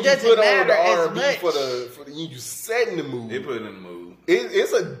 But So when it you doesn't put on matter the as R&B much. for the you setting the mood, They put it in the mood.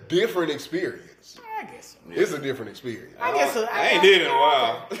 it's a different experience. I guess so. It's a different experience. I guess so. I ain't did it in a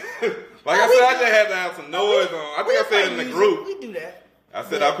while. Like I said, I just had to have some noise on. I think I said in the group. We do that. I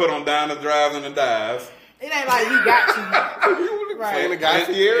said I put on Diners, Drives, and the Dives. It ain't like we got to. Right. And the guy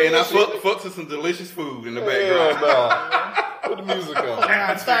Fieri And I shit. fucked to some delicious food in the Hell background. no. Put the music on.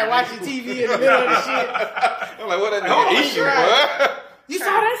 I start watching TV in the middle of the shit. I'm like, what that Oh, nigga eating, right. boy? You saw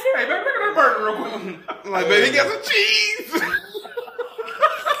that shit? Hey, man, look at that burger real quick. I'm like, baby, he got some cheese.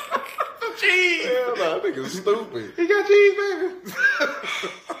 Some cheese. Hell no, that nigga's stupid. He got cheese,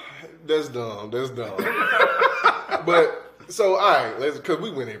 baby. That's dumb. But so all right, because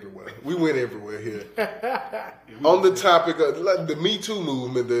we went everywhere. We went everywhere here. On the topic of like, the Me Too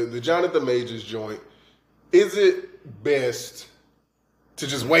movement, the Jonathan Majors joint, is it best to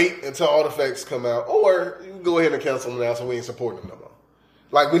just wait until all the facts come out, or you can go ahead and cancel them now so we ain't supporting them no more?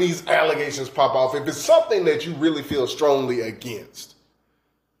 Like when these allegations pop off, if it's something that you really feel strongly against,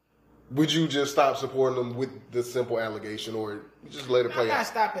 would you just stop supporting them with the simple allegation, or you just let it play I'm not out?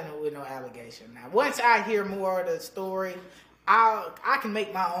 stopping it with no allegation. Now, once I hear more of the story, I can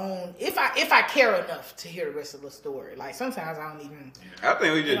make my own. If I care enough to hear the rest of the story, like sometimes I don't even. I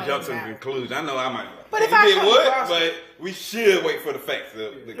think we just It jumped to don't the matter. conclusion. I know I might. But if he I did come what? across But it- we should wait for the facts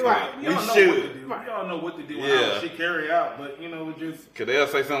to come Right. out. You We don't know what to should. do. Y'all know what to do. Yeah. How shit carry out, but you know, it just Cause they'll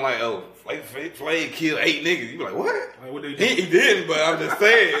say something like, "Oh, Flay killed 8 niggas." You be like, "What?" like what they do. He didn't, but I'm just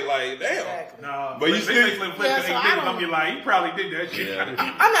saying, like, damn. Exactly. Nah, But you they still- say Slim Flip Yeah, ain't so I niggas don't- gonna be like, he probably did that shit.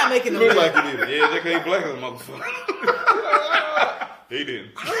 Yeah. I'm not making Look no. like it is. Yeah, they can't black as a motherfucker. He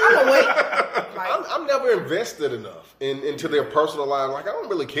didn't. I'm gonna wait. Like, I'm never invested enough into their personal life. Like I don't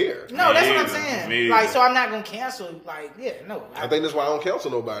really care. no, that's what I'm Me saying. either. Like, so I'm not gonna cancel. Like, yeah, no. I think that's why I don't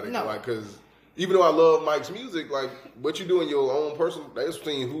cancel nobody. No. Like, because even though I love Mike's music, like what you do in your own personal, that's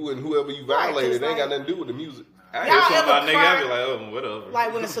between who and whoever you Right, 'cause, violated. It ain't got like- nothing to do with the music. I Y'all hear something ever about nigga, I be cry? like, oh, whatever.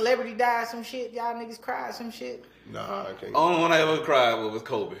 Like when a celebrity dies, some shit, y'all niggas cry some shit. Nah, I can't. Only one I ever cried with was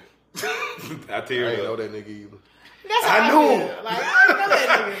Kobe. I I teared ain't know up. that nigga either. That's I how I knew. feel. Like, I didn't know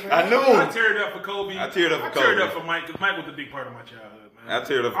that nigga, bro. I knew. I teared up for Kobe. I teared up for I teared Kobe. up for Mike because Mike was a big part of my childhood, man. I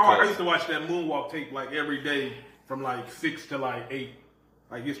teared up for I Kobe. used to watch that Moonwalk tape like every day from like 6 to like 8.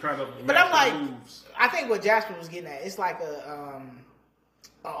 Like he's trying to. But I'm master like, moves. I think what Jasper was getting at, it's like a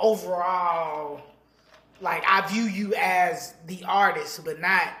overall, like I view you as the artist, but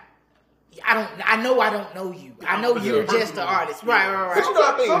not. I know I don't know you. I know you're just the artist. Right. But you know,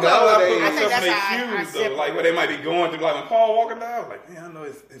 I think Sometimes I put nowadays, I think myself in that's their how I shoes, though. separate. Like, what they might be going through. Like, when Paul walking down, I was like, man, I know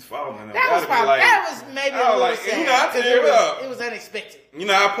it's falling. That was probably that was maybe a I was little like, sad you know, I 'cause teared up. it was unexpected. You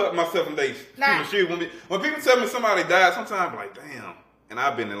know, I put myself in their Nah. shoes. When people tell me somebody died, sometimes I'm like, damn. And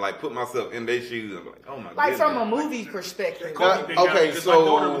I've been in, like, put myself in their shoes. I'm like, oh my god. Like from a movie perspective. Kobe thing got okay, me, 'cause so- my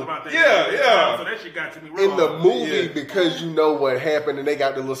daughter was about that Yeah, age. yeah. So that shit got to me real in the hard. movie, Yeah. because you know what happened, and they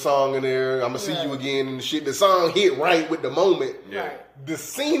got the little song in there. I'm gonna see you again and shit. The song hit right with the moment. Yeah. Right. The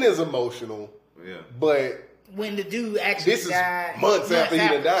scene is emotional, Yeah. but When the dude actually this is died. months after he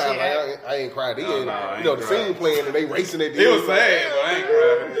done died. shit. Like, I ain't cried in. No, I you know, ain't the cried. scene playing and they racing at the It end. was sad, but I ain't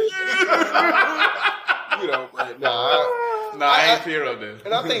crying. You know, but nah. Nah, I ain't tear up there.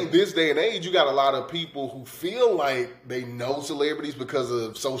 And I think this day and age, you got a lot of people who feel like they know celebrities because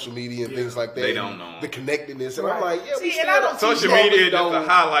of social media and things like that. They don't know. the connectedness. And I'm Right. like, yeah, See, we and still I don't Social you only media is just know- the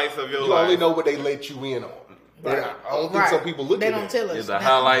highlights of your You life. only know what they let you in on. And I don't think some people look They at don't that. tell us. It's the nothing.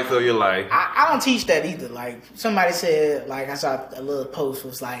 highlights of your life. I don't teach that either. Like somebody said, like I saw a little post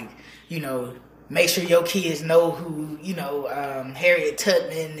was like, you know, make sure your kids know who, you know, Harriet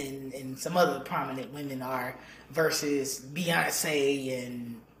Tubman and some other prominent women are versus Beyonce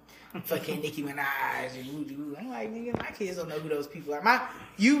and fucking Nicki Minaj and woo. I'm like, nigga, my kids don't know who those people are.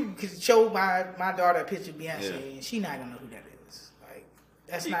 You could show my daughter a picture of Beyonce Yeah. and she not gonna know who that is. Like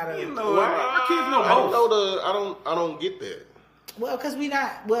that's not a You know, my kids know I don't both. know I don't get that. Well, because we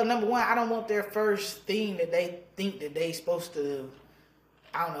not. Well, number one, I don't want their first thing that they think that they supposed to,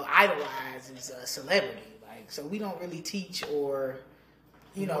 I don't know, idolize is a celebrity. Like, so we don't really teach or,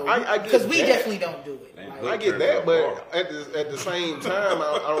 you know, I get because we that. definitely don't do it. Damn. Like, I get that, but at the same time,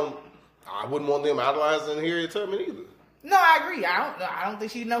 I wouldn't want them idolizing Harriet Tubman either. no, I agree. I don't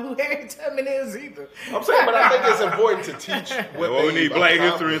think she know who Harriet Tubman is either. I'm saying, but I think it's important to teach what Well, we they need black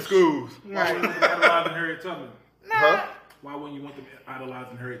history in accomplished. schools. Why wouldn't you want them idolizing Harriet Tubman? Nah, Huh? Why wouldn't you want them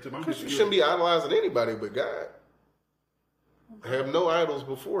idolizing Harriet Tubman? I'm Because just you shouldn't curious. be idolizing anybody but God. Have no idols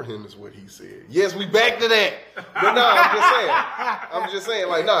before him is what he said. Yes, we back to that. But no, I'm just saying,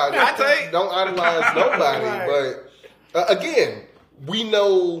 like, don't idolize nobody. Right. But again, we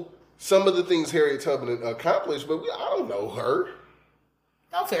know some of the things Harriet Tubman accomplished, but I don't know her.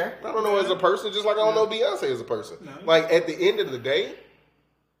 No, fair. I don't know her as a person, just like I don't know Beyonce as a person. No. Like, at the end of the day,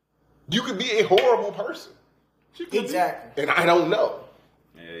 you could be a horrible person. Exactly. And I don't know.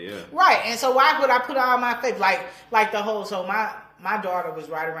 Yeah. Right, and so why would I put all my faith? Like the whole, so my daughter was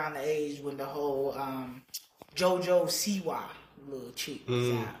right around the age when the whole JoJo Siwa little chick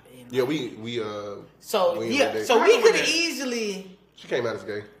was out. And, yeah, we so we could have easily. She came out as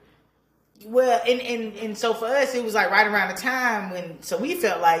gay. Well, and so for us, it was like right around the time when, so we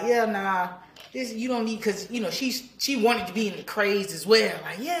felt like, this you don't need, because she wanted to be in the craze as well.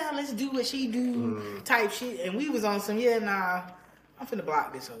 Like, let's do what she do type shit, and we was on some I'm finna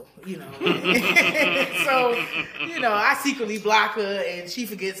block this hoe, So, I secretly block her, and she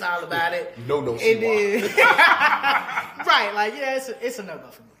forgets all about it. No, and then, right, like it's a no-go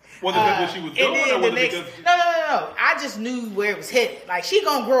for me. Was it what she was doing, or was it because... No. I just knew where it was headed. Like, she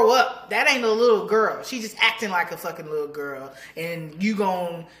gonna grow up. That ain't a little girl. She just acting like a fucking little girl. And you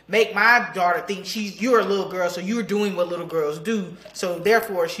gonna make my daughter think you're a little girl, so you're doing what little girls do. So,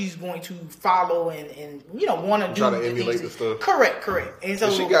 therefore, she's going to follow and want to do... Try to emulate the stuff. Correct. And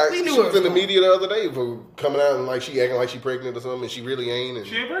so, she was in the media the other day for coming out and like she acting like she pregnant or something, and she really ain't. And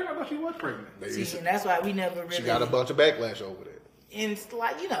she ain't pregnant? I thought she was pregnant. See, and that's why we never really... She got a bunch of backlash over that. And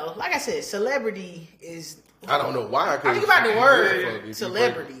like like I said, celebrity is. I don't know why. I think about the word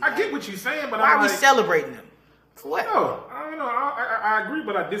celebrity. I get what you're saying, but why are we celebrating them? For what? No, I don't know. I agree,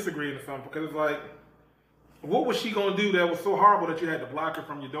 but I disagree in some, because it's like, what was she gonna do that was so horrible that you had to block her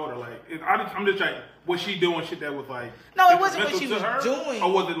from your daughter? Like, I'm just like, was she doing shit that was like? No, it wasn't what she was doing.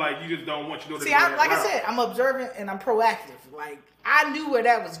 Or was it like you just don't want your daughter? See, I said, I'm observant and I'm proactive. Like, I knew where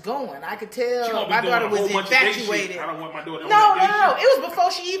that was going. I could tell my daughter was infatuated. I don't want my daughter. No. It was before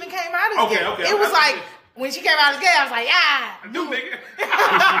she even came out as gay. Okay. It was like when she came out as gay, I was like, nigga.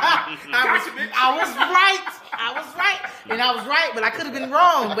 I was right, and I was right, but I could have been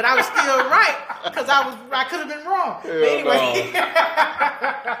wrong. But I was still right because I could have been wrong. But anyway,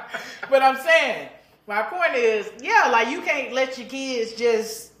 but I'm saying my point is, like you can't let your kids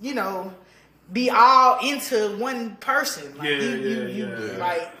just be all into one person. Like,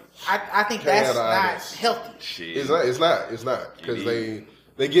 like I think that's not healthy. Shit. It's not because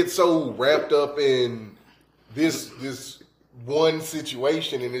they get so wrapped up in this one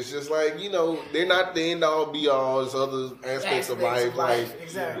situation, and it's just like they're not the end all be all. It's other aspects of life. Like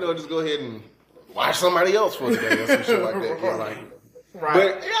exactly. just go ahead and watch somebody else for the day or some shit like that. Right.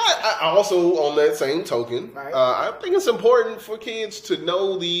 But I also, on that same token, I think it's important for kids to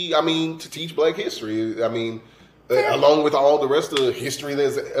know to teach Black history. Along with all the rest of the history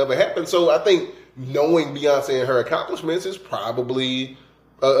that's ever happened. So I think knowing Beyonce and her accomplishments is probably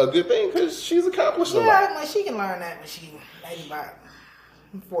a good thing because she's accomplished a lot. Yeah, she can learn that when she maybe about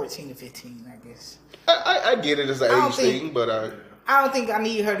 14 to 15, I guess. I get it as an age thing, but I don't think I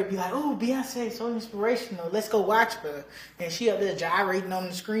need her to be like, oh, Beyonce is so inspirational. Let's go watch her. And she up there gyrating on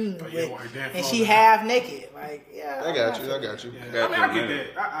the screen and she half naked. Like, I got you. Yeah. I get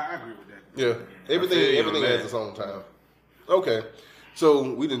that. I agree with that. Yeah. Everything has its own time. Okay.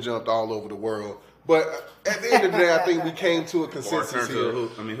 So we done jumped all over the world. But at the end of the day, I think we came to a consensus here.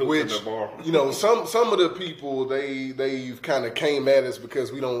 Which, some of the people, they've kind of came at us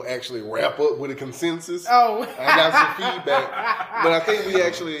because we don't actually wrap up with a consensus. Oh. I got some feedback. But I think we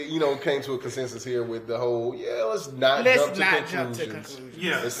actually, came to a consensus here with the whole, let's not jump to conclusions.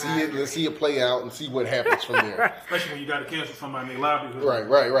 Yeah. Let's see it play out and see what happens from there. Especially when you got to cancel somebody in their livelihood.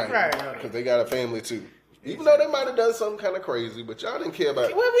 Right. Because they got a family too. Even though they might have done something kind of crazy, but y'all didn't care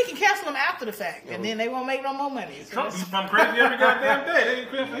about it. Well, we can cancel them after the fact, and then they won't make no more money. So I'm crazy every goddamn day. They ain't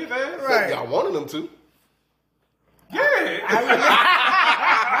cancel his ass. Right. Y'all wanted them to. Yeah.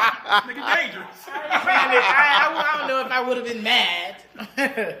 Nigga dangerous. I don't know if I would have been mad.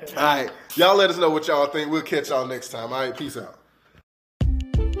 All right. Y'all let us know what y'all think. We'll catch y'all next time. All right. Peace out.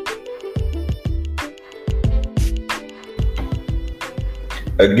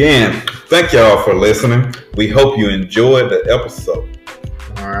 Again, thank y'all for listening. We hope you enjoyed the episode.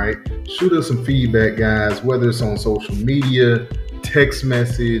 All right. Shoot us some feedback, guys, whether it's on social media, text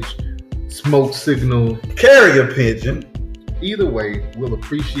message, smoke signal, carrier pigeon. Either way, we'll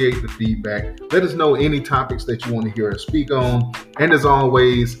appreciate the feedback. Let us know any topics that you want to hear us speak on. And as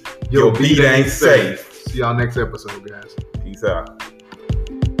always, your beat ain't safe. See y'all next episode, guys. Peace out.